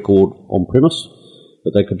system of record on-premise,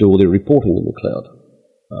 but they could do all their reporting in the cloud.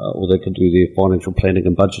 Or they could do their financial planning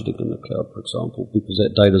and budgeting in the cloud, for example, because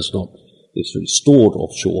that data is not necessarily stored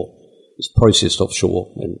offshore. It's processed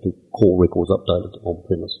offshore and the core records updated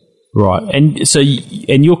on-premise. Right. And so,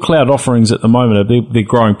 and your cloud offerings at the moment, they're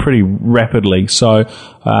growing pretty rapidly. So,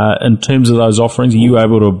 in terms of those offerings, are you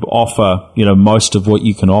able to offer, most of what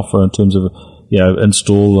you can offer in terms of,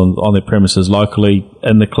 install on their premises locally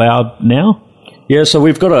in the cloud now? Yeah, so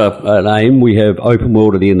we've got an aim. We have Open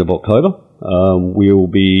World at the end of October. We'll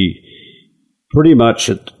be pretty much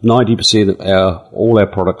at 90% of all our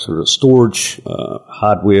products, whether it's storage,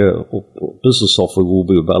 hardware, or business software, will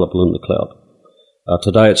be available in the cloud.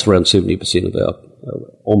 Today, it's around 70% of our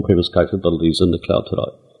on-premise capabilities in the cloud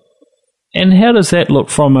today. And how does that look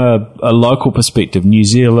from a local perspective? New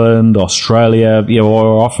Zealand, Australia,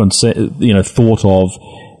 are often thought of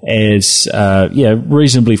as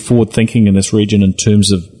reasonably forward-thinking in this region in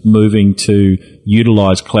terms of moving to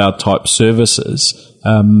utilise cloud-type services.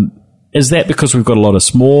 Is that because we've got a lot of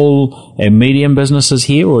small and medium businesses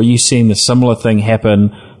here, or are you seeing the similar thing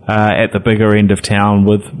happen at the bigger end of town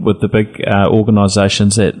with the big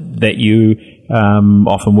organisations that you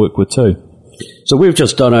often work with too? So we've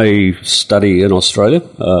just done a study in Australia,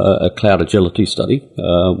 a cloud agility study,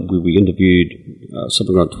 where we interviewed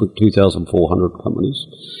something around 2,400 companies.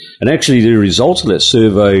 And actually the results of that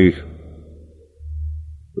survey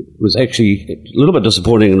was actually a little bit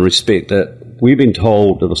disappointing in respect that we've been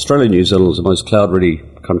told that Australia and New Zealand is the most cloud-ready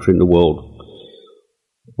country in the world.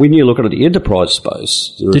 When you look at the enterprise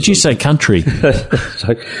space... Did you say country?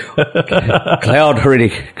 Cloud-ready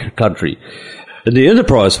country. In the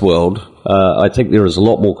enterprise world, I think there is a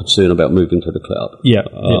lot more concern about moving to the cloud. Yeah.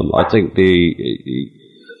 I think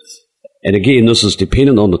and again, this is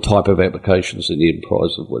dependent on the type of applications that the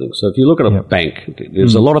enterprise is winning. So if you look at a bank,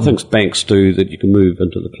 there's a lot of things banks do that you can move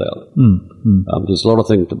into the cloud. There's a lot of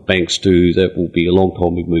things that banks do that will be a long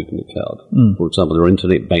time we move in the cloud. For example, their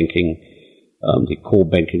internet banking, their core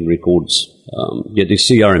banking records, their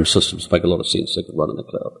CRM systems make a lot of sense. They can run in the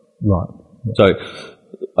cloud. Right. So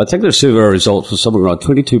I think the survey results were something like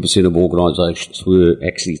 22% of organisations were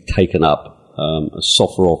actually taken up a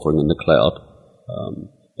software offering in the cloud,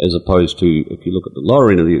 as opposed to, if you look at the lower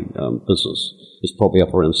end of the business, it's probably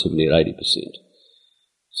up around 70 or 80%.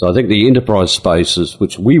 So I think the enterprise spaces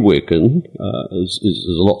which we work in is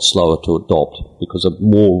a lot slower to adopt because they're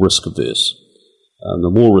more risk averse. They're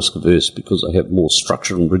more risk averse because they have more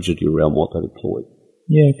structure and rigidity around what they deploy.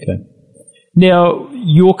 Yeah, okay. Now,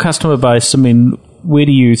 your customer base, where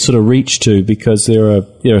do you sort of reach to? Because there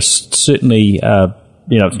are certainly,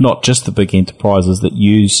 it's not just the big enterprises that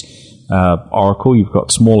use Oracle. You've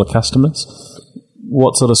got smaller customers.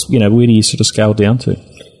 What sort of, where do you sort of scale down to?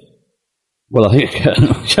 Well, I think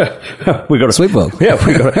we've got a SuiteBox. Yeah,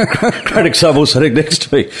 we've got a great example sitting next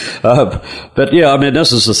to me. But yeah,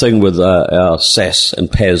 this is the thing with our SaaS and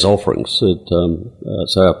PaaS offerings.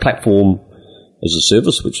 So our platform as a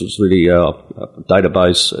service, which is really our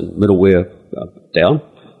database and middleware down,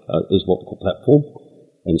 is what we call platform.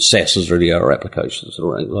 And SaaS is really our applications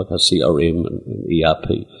around, like our CRM and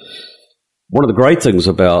ERP. One of the great things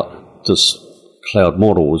about this cloud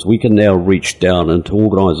model is we can now reach down into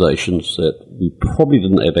organisations that we probably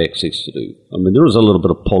didn't have access to do. There is a little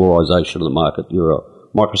bit of polarisation in the market. You're a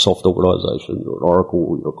Microsoft organisation, you're an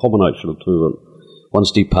Oracle, you're a combination of two, and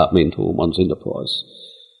one's departmental and one's enterprise.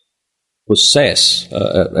 With SaaS,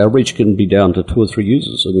 our reach can be down to 2 or 3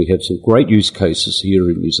 users, and we have some great use cases here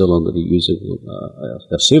in New Zealand that are using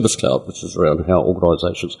our Service Cloud, which is around how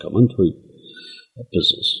organisations come into a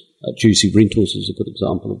business. Juicy Rentals is a good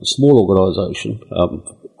example of a small organisation,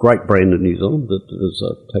 great brand in New Zealand that has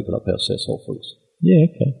taken up our SaaS offerings. Yeah,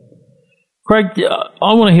 okay. Craig,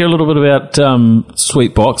 I want to hear a little bit about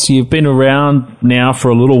SuiteBox. You've been around now for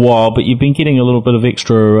a little while, but you've been getting a little bit of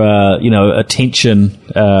extra, attention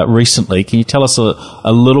recently. Can you tell us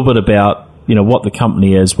a little bit about, what the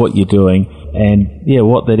company is, what you're doing,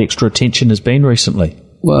 what that extra attention has been recently.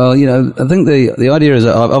 Well, I think the idea is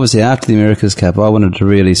that obviously after the America's Cup, I wanted to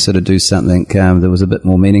really sort of do something that was a bit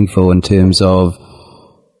more meaningful in terms of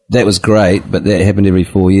that was great, but that happened every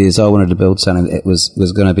 4 years. I wanted to build something that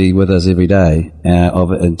was going to be with us every day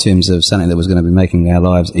in terms of something that was going to be making our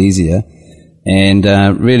lives easier, and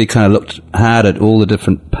really kind of looked hard at all the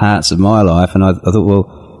different parts of my life. And I thought,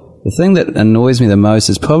 well, the thing that annoys me the most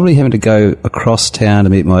is probably having to go across town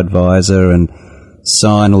to meet my advisor and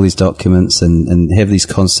sign all these documents and have these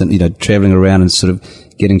constant, traveling around and sort of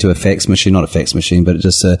getting to a fax machine, not a fax machine, but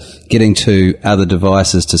just getting to other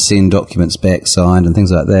devices to send documents back signed and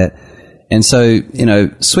things like that. And so,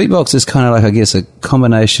 SuiteBox is kind of like, I guess, a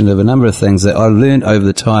combination of a number of things that I learned over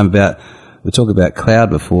the time about. We talked about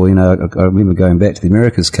cloud before, I remember going back to the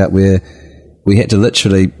America's Cup where we had to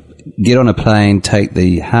literally get on a plane, take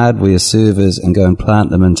the hardware servers and go and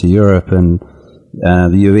plant them into Europe and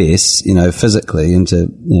the US, physically into,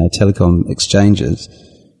 telecom exchanges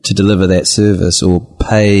to deliver that service, or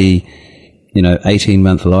pay,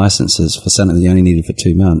 18-month licenses for something that you only needed for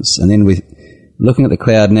 2 months. And then we're looking at the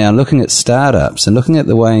cloud now, looking at startups and looking at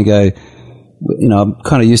the way and go, I'm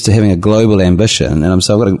kind of used to having a global ambition, and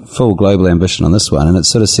so I've got a full global ambition on this one. And it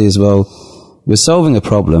sort of says, well, we're solving a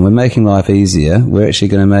problem, we're making life easier, we're actually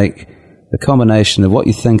going to make a combination of what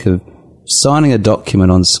you think of signing a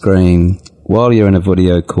document on screen while you're in a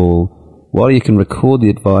video call, while you can record the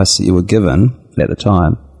advice that you were given at the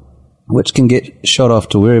time, which can get shot off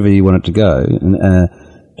to wherever you want it to go. And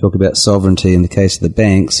talk about sovereignty in the case of the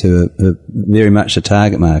banks, who are very much a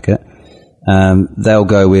target market. They'll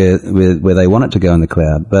go where they want it to go in the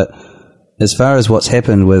cloud. But as far as what's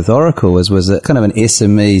happened with Oracle was a kind of an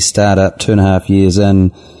SME startup 2.5 years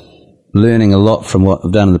in, learning a lot from what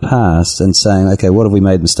we've done in the past and saying, okay, what have we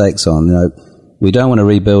made mistakes on? We don't want to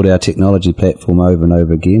rebuild our technology platform over and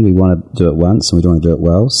over again. We want to do it once, and we don't want to do it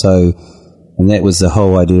well. So, and that was the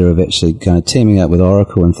whole idea of actually kind of teaming up with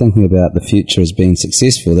Oracle and thinking about the future as being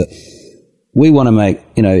successful. That we want to make,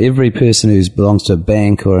 every person who belongs to a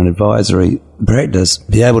bank or an advisory practice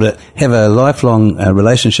be able to have a lifelong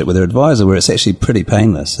relationship with their advisor where it's actually pretty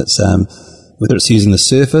painless. It's whether it's using the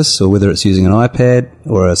Surface or whether it's using an iPad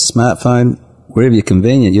or a smartphone, wherever you're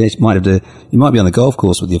convenient. You might be on the golf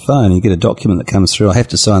course with your phone and you get a document that comes through. I have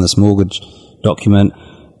to sign this mortgage document.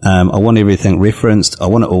 I want everything referenced. I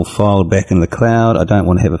want it all filed back in the cloud. I don't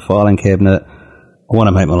want to have a filing cabinet. I want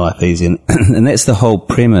to make my life easy. And that's the whole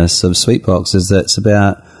premise of SuiteBox, is that it's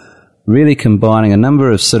about really combining a number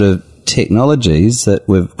of sort of technologies that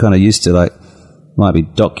we've kind of used to, like might be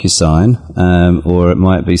DocuSign or it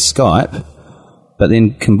might be Skype, but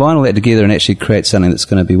then combine all that together and actually create something that's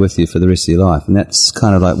going to be with you for the rest of your life. And that's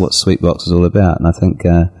kind of like what SuiteBox is all about. And I think,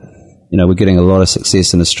 we're getting a lot of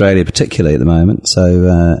success in Australia, particularly at the moment.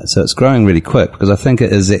 So it's growing really quick because I think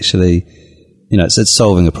it is actually, it's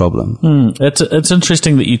solving a problem. It's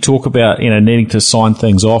interesting that you talk about, needing to sign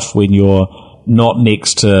things off when you're not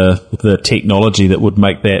next to the technology that would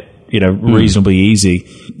make that, reasonably easy.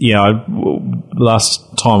 Last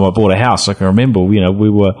time I bought a house, I can remember, we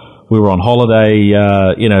were on holiday,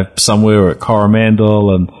 somewhere at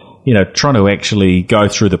Coromandel and, trying to actually go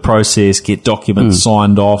through the process, get documents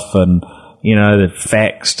signed off and, they're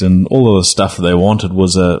faxed and all of the stuff that they wanted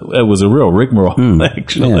was a real rigmarole,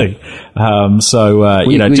 actually.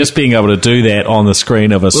 Yeah. Just being able to do that on the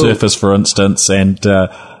screen of a Surface, for instance, and,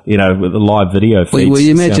 with the live video feeds. Well,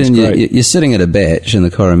 you imagine you're sitting at a batch in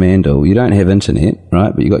the Coromandel. You don't have internet,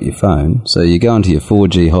 right? But you got your phone. So you go into your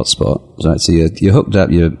 4G hotspot, right? So you're hooked up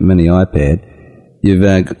your mini iPad.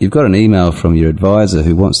 You've got an email from your advisor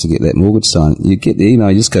who wants to get that mortgage signed. You get the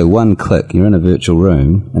email, you just go one click, you're in a virtual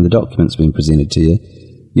room, and the document's been presented to you.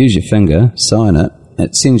 Use your finger, sign it.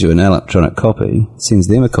 It sends you an electronic copy, sends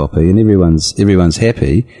them a copy, and everyone's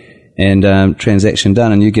happy. And transaction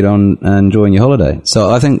done, and you get on enjoying your holiday.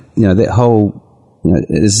 So I think that whole,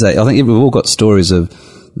 I think we've all got stories of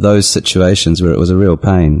those situations where it was a real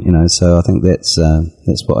pain. So I think that's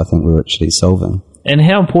what I think we're actually solving. And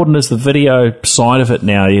how important is the video side of it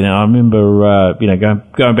now? I remember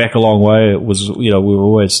going back a long way. It was we were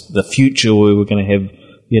always the future. We were going to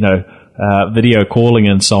have video calling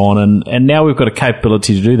and so on, and now we've got a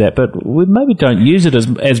capability to do that, but we maybe don't use it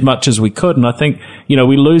as much as we could. And I think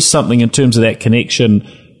we lose something in terms of that connection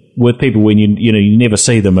with people when you never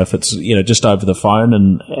see them if it's just over the phone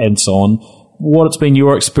and so on. What's been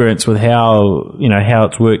your experience with how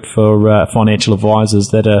it's worked for financial advisors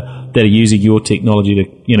that are using your technology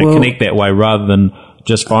to connect that way rather than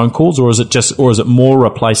just phone calls, or is it more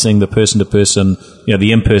replacing the person-to-person,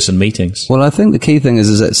 the in-person meetings? Well, I think the key thing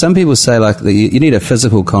is that some people say you need a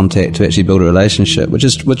physical contact to actually build a relationship, which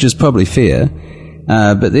is probably fair.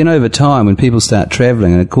 But then over time, when people start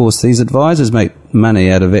traveling, and of course these advisors make money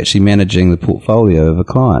out of actually managing the portfolio of a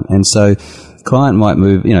client, and so client might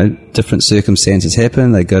move, different circumstances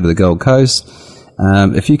happen, they go to the Gold Coast.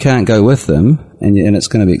 If you can't go with them, and it's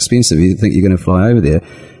going to be expensive, you think you're going to fly over there,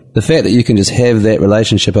 the fact that you can just have that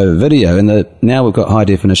relationship over video, and now we've got high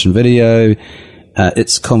definition video,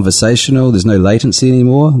 it's conversational, there's no latency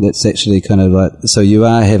anymore, that's actually kind of like, so you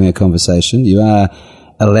are having a conversation, you are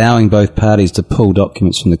allowing both parties to pull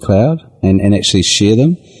documents from the cloud and actually share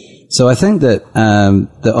them. So I think that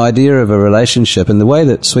the idea of a relationship, and the way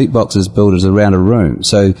that SuiteBox is built is around a room,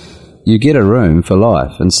 so you get a room for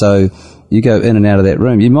life, and so you go in and out of that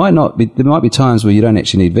room. There might be times where you don't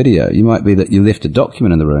actually need video. You might be that you left a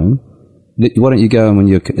document in the room. Why don't you go in when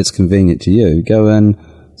it's convenient to you? Go in,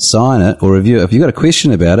 sign it, or review it. If you've got a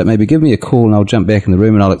question about it, maybe give me a call and I'll jump back in the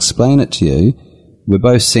room and I'll explain it to you. We're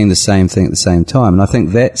both seeing the same thing at the same time. And I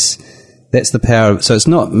think that's the power of, so it's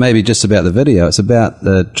not maybe just about the video, it's about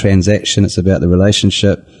the transaction, it's about the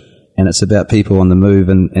relationship, and it's about people on the move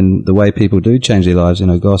and the way people do change their lives.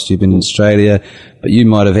 Gosh, you've been in Australia, but you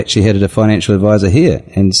might have actually had a financial advisor here.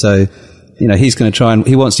 And so, he's going to try and,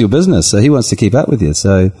 he wants your business, so he wants to keep up with you.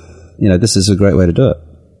 So, this is a great way to do it.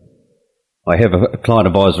 I have a client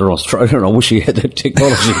advisor in Australia, and I wish he had that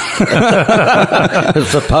technology.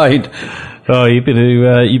 It's a pain. Oh, you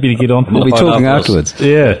better get on. We'll be talking afterwards.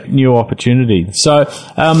 Yeah, new opportunity. So,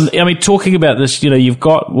 talking about this, you've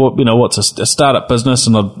got what's a startup business,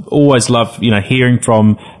 and I always love hearing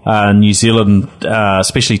from New Zealand,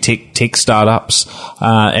 especially tech startups,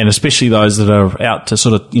 and especially those that are out to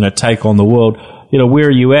sort of take on the world. Where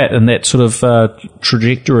are you at in that sort of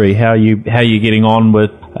trajectory? How are you getting on with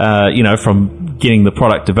from getting the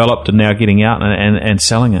product developed and now getting out and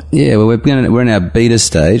selling it? Yeah, well, we're in our beta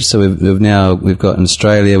stage. So we've got in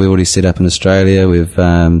Australia. We've already set up in Australia. We've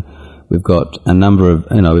got a number of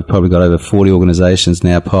we've probably got over 40 organisations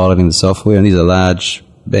now piloting the software, and these are large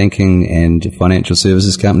banking and financial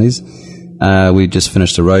services companies. We just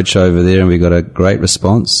finished a roadshow over there, and we got a great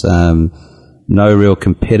response. No real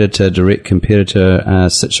direct competitor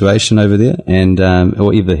situation over there, and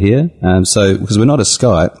or either here. So because we're not a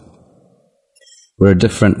Skype,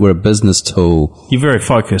 we're a business tool. You're very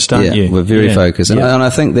focused, aren't you? We're very focused, and I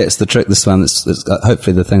think that's the trick. This one, that's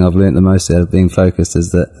hopefully the thing I've learned the most out of being focused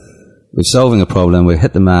is that we're solving a problem. We've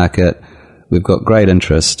hit the market. We've got great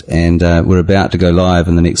interest, and we're about to go live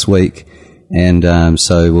in the next week, and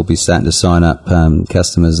so we'll be starting to sign up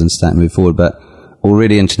customers and start to move forward. But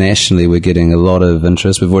already internationally, we're getting a lot of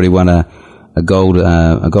interest. We've already won a gold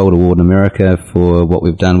award in America for what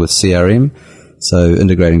we've done with CRM, so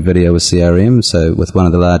integrating video with CRM, so with one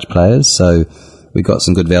of the large players. So we got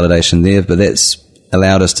some good validation there, but that's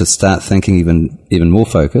allowed us to start thinking even more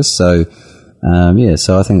focused. So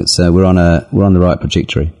so I think we're on the right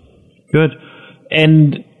trajectory. Good.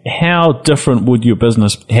 And how different would your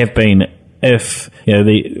business have been if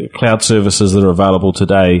the cloud services that are available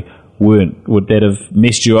today weren't? Would that have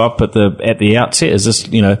messed you up at the outset? Is this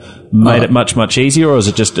made it much easier, or is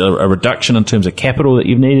it just a reduction in terms of capital that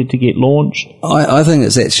you've needed to get launched? I think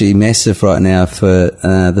it's actually massive right now for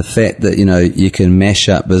the fact that you can mash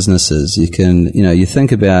up businesses. You can you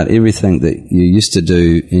think about everything that you used to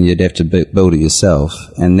do and you'd have to build it yourself,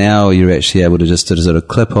 and now you're actually able to just sort of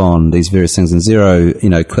clip on these various things. And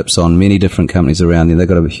Xero clips on many different companies around there. They've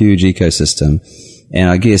got a huge ecosystem. And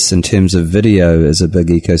I guess in terms of video is a big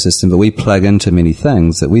ecosystem, but we plug into many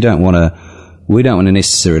things that we don't want to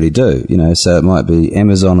necessarily do. So it might be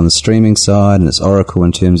Amazon on the streaming side, and it's Oracle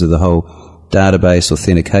in terms of the whole database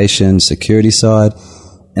authentication, security side,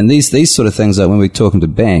 and these sort of things. Like when we're talking to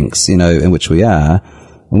banks, in which we are,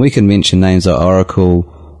 when we can mention names like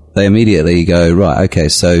Oracle, they immediately go, right, okay.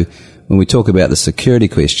 So when we talk about the security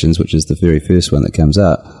questions, which is the very first one that comes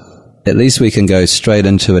up, at least we can go straight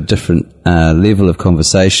into a different level of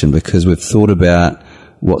conversation, because we've thought about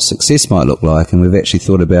what success might look like, and we've actually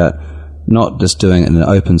thought about not just doing it in an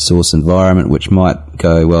open source environment, which might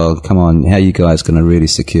go, well, come on, how are you guys going to really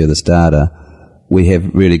secure this data? We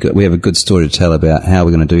have a good story to tell about how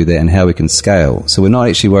we're going to do that and how we can scale. So we're not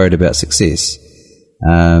actually worried about success.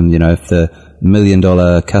 If the $1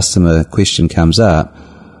 million customer question comes up,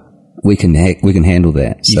 we can handle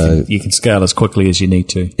that. So you can scale as quickly as you need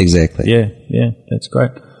to. Exactly. Yeah, that's great.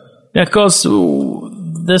 Now, guys,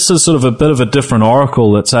 this is sort of a bit of a different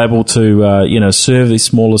Oracle that's able to serve these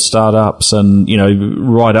smaller startups and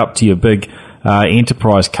right up to your big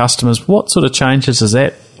enterprise customers. What sort of changes has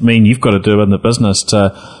that mean you've got to do in the business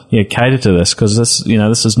to cater to this? Because this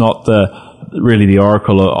is not really the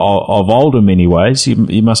Oracle of old in many ways.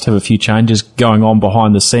 You must have a few changes going on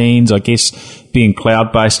behind the scenes. I guess being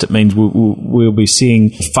cloud-based, it means we'll be seeing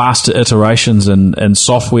faster iterations and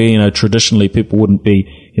software. Traditionally people wouldn't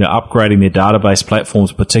be upgrading their database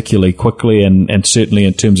platforms particularly quickly, and certainly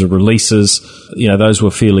in terms of releases, those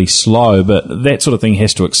were fairly slow. But that sort of thing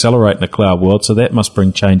has to accelerate in the cloud world, so that must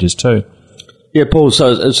bring changes too. Yeah, Paul.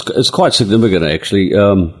 So it's quite significant actually.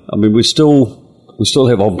 We still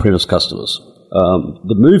have on-premise customers.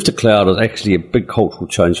 The move to cloud is actually a big cultural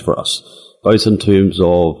change for us, both in terms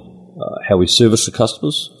of how we service the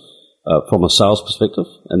customers from a sales perspective,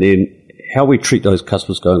 and then how we treat those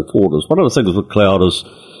customers going forward. One of the things with cloud is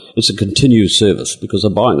it's a continuous service because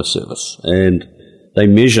they're buying a service, and they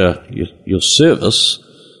measure your service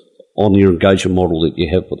on your engagement model that you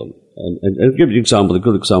have with them. And I'll give you an example. A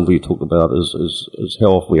good example you talk about is how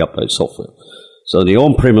often we update software. So in the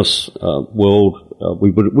on-premise world,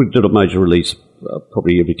 we did a major release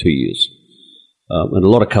probably every 2 years. And a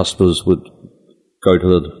lot of customers would go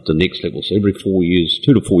to the next level. So every 4 years,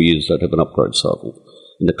 2 to 4 years, they'd have an upgrade cycle.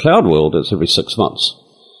 In the cloud world, it's every 6 months.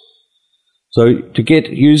 So to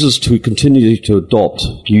get users to continue to adopt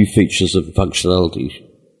new features and functionality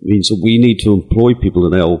means that we need to employ people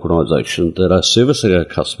in our organisation that are servicing our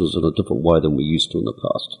customers in a different way than we used to in the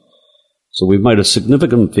past. So we've made a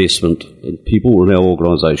significant investment in people in our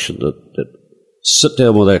organisation that sit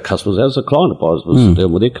down with our customers, as a client advisor, sit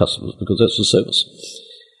down with their customers, because that's the service.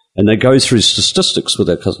 And they go through statistics with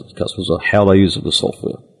their customers on how they use the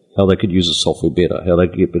software, how they could use the software better, how they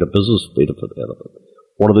could get better business benefit out of it.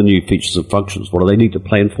 What are the new features and functions? What do they need to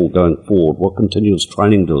plan for going forward? What continuous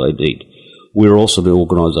training do they need? We're also the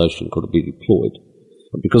organisation got to be deployed.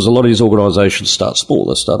 Because a lot of these organisations start small.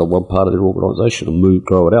 They start on one part of their organisation and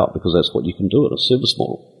grow it out, because that's what you can do in a service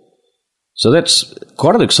model. So that's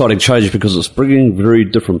quite an exciting change, because it's bringing very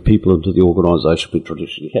different people into the organisation we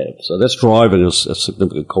traditionally have. So that's driving a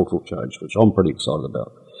significant cultural change, which I'm pretty excited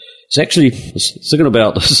about. It's actually, thinking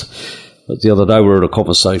about this, the other day we were at a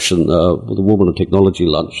conversation with a woman at technology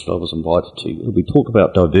lunch that I was invited to, and we talked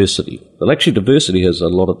about diversity. But actually diversity has a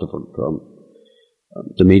lot of different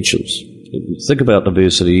dimensions. If you think about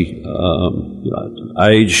diversity,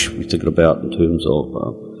 age, we think about in terms of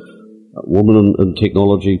women in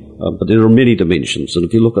technology, but there are many dimensions. And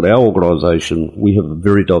if you look at our organisation, we have a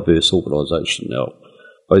very diverse organisation now,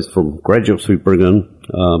 both from graduates we bring in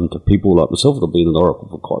to people like myself that have been in Oracle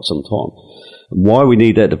for quite some time. And why we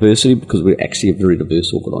need that diversity? Because we're actually a very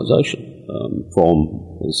diverse organisation,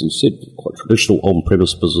 from, as you said, quite traditional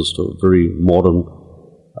on-premise business to a very modern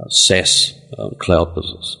SaaS cloud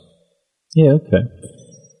business. Yeah, okay.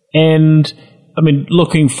 And,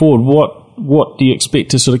 looking forward, what do you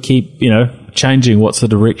expect to sort of keep, changing? What's the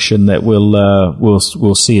direction that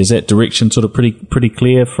we'll see? Is that direction sort of pretty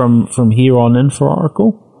clear from here on in for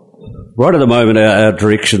Oracle? Right at the moment, our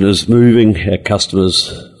direction is moving our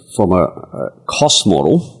customers from a cost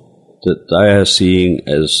model that they are seeing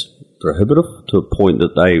as prohibitive to a point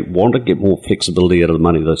that they want to get more flexibility out of the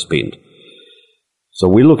money they spend. So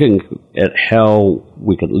we're looking at how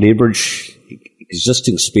we can leverage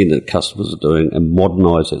existing spend that customers are doing and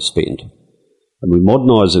modernise that spend. And we're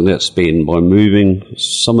modernising that spend by moving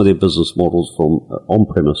some of their business models from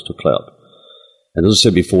on-premise to cloud. And as I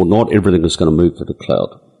said before, not everything is going to move to the cloud.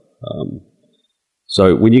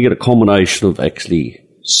 So when you get a combination of actually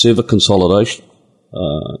server consolidation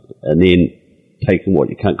and then taking what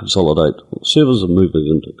you can't consolidate servers and moving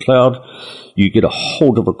into cloud, you get a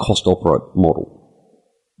whole different cost operate model.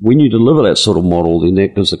 When you deliver that sort of model, then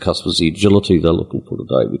that gives the customers the agility they're looking for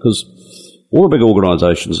today. Because all the big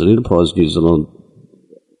organisations in Enterprise New Zealand,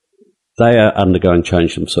 they are undergoing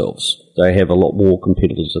change themselves. They have a lot more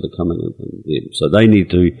competitors that are coming in than them. So they need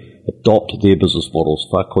to adopt their business models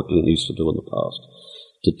far quicker than they used to do in the past.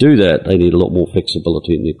 To do that, they need a lot more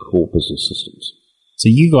flexibility in their core business systems. So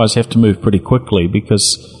you guys have to move pretty quickly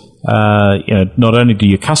because not only do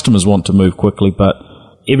your customers want to move quickly, but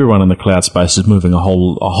everyone in the cloud space is moving a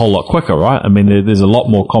whole lot quicker, right? There's a lot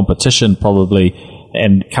more competition probably,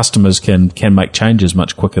 and customers can make changes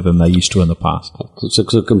much quicker than they used to in the past. So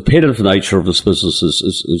the competitive nature of this business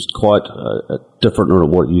is quite different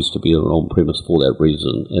than what it used to be on-premise for that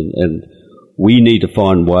reason. And we need to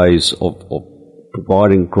find ways of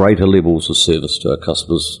providing greater levels of service to our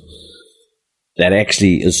customers that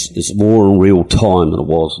actually is more in real time than it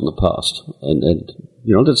was in the past.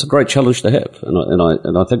 And that's a great challenge to have.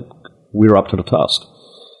 And I think we're up to the task.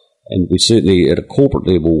 And we're certainly at a corporate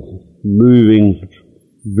level moving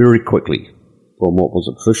very quickly from what was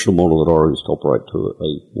a traditional model that Oracle used to operate to a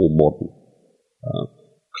more modern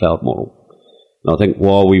cloud model. And I think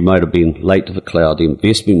while we might have been late to the cloud, the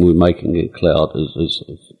investment we're making in cloud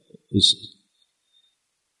is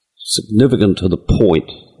significant to the point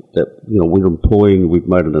that, we've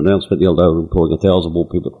made an announcement the other day, we're employing 1,000 more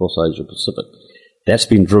people across Asia Pacific. That's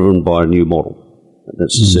been driven by a new model, and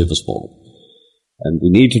that's the service model. And we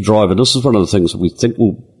need to drive, and this is one of the things that we think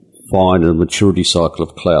we'll find in a maturity cycle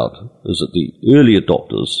of cloud, is that the early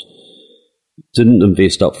adopters didn't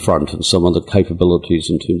invest up front in some of the capabilities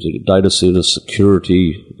in terms of data center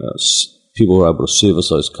security. People who are able to service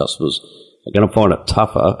those customers are going to find it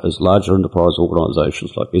tougher as larger enterprise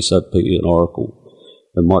organizations like SAP and Oracle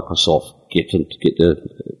and Microsoft get their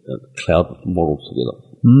cloud model together.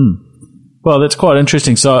 Well, that's quite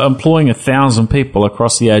interesting. So employing 1,000 people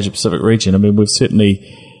across the Asia Pacific region, I mean, we've certainly,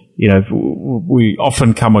 we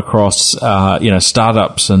often come across,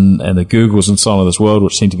 startups and the Googles and so on of this world,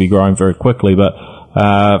 which seem to be growing very quickly. But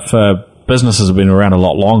for businesses that have been around a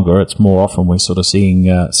lot longer, it's more often we're sort of seeing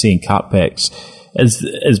cutbacks.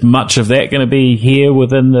 Is much of that going to be here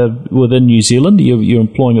within New Zealand? You're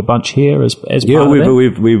employing a bunch here as part of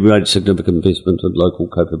that? We've made significant investment in local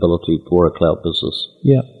capability for a cloud business.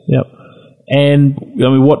 Yeah. And I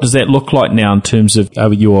mean, what does that look like now in terms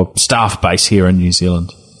of your staff base here in New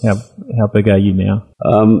Zealand? How big are you now?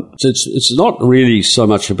 It's not really so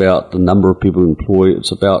much about the number of people we employ.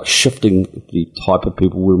 It's about shifting the type of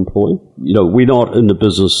people we employ. We're not in the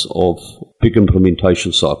business of big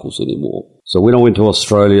implementation cycles anymore. So when I went to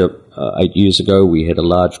Australia 8 years ago, we had a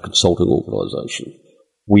large consulting organisation.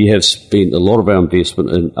 We have spent a lot of our investment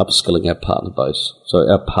in upskilling our partner base. So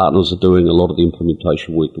our partners are doing a lot of the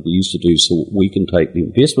implementation work that we used to do, so we can take the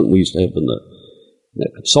investment we used to have in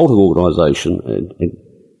that consulting organisation and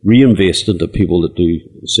reinvest into people that do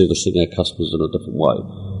servicing our customers in a different way.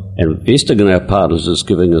 And investing in our partners is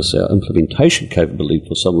giving us our implementation capability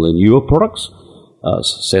for some of the newer products,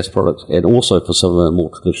 SaaS products, and also for some of our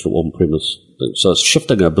more traditional on-premise things. So it's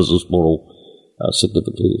shifting our business model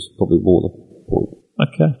significantly is probably more the point.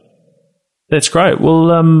 Okay. That's great.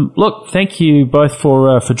 Well, look, thank you both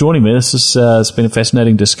for joining me. This has been a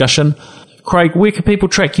fascinating discussion. Craig, where can people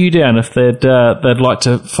track you down if they'd like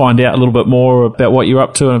to find out a little bit more about what you're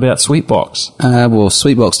up to and about SuiteBox?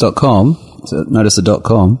 SuiteBox.com. So notice the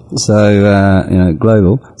 .com. So,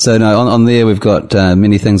 global. So on there we've got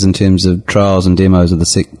many things in terms of trials and demos of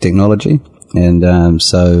the technology. And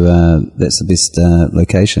so that's the best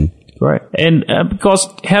location. Great. And guys,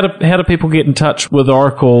 how do people get in touch with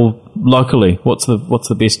Oracle locally? What's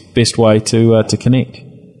the best way to connect?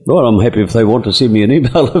 Well, I'm happy if they want to send me an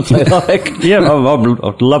email if they like. Yeah,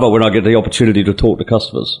 I'd love it when I get the opportunity to talk to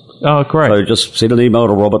customers. Oh, great. So just send an email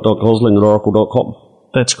to robert.gosling@oracle.com.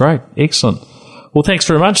 That's great. Excellent. Well, thanks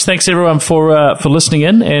very much. Thanks everyone for listening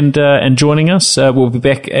in and joining us. We'll be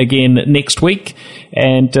back again next week,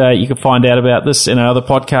 and you can find out about this and our other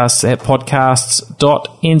podcasts at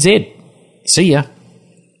podcasts.nz. See ya.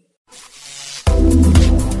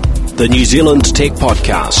 The New Zealand Tech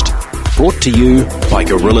Podcast, brought to you by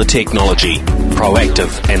Gorilla Technology,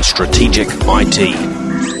 proactive and strategic IT.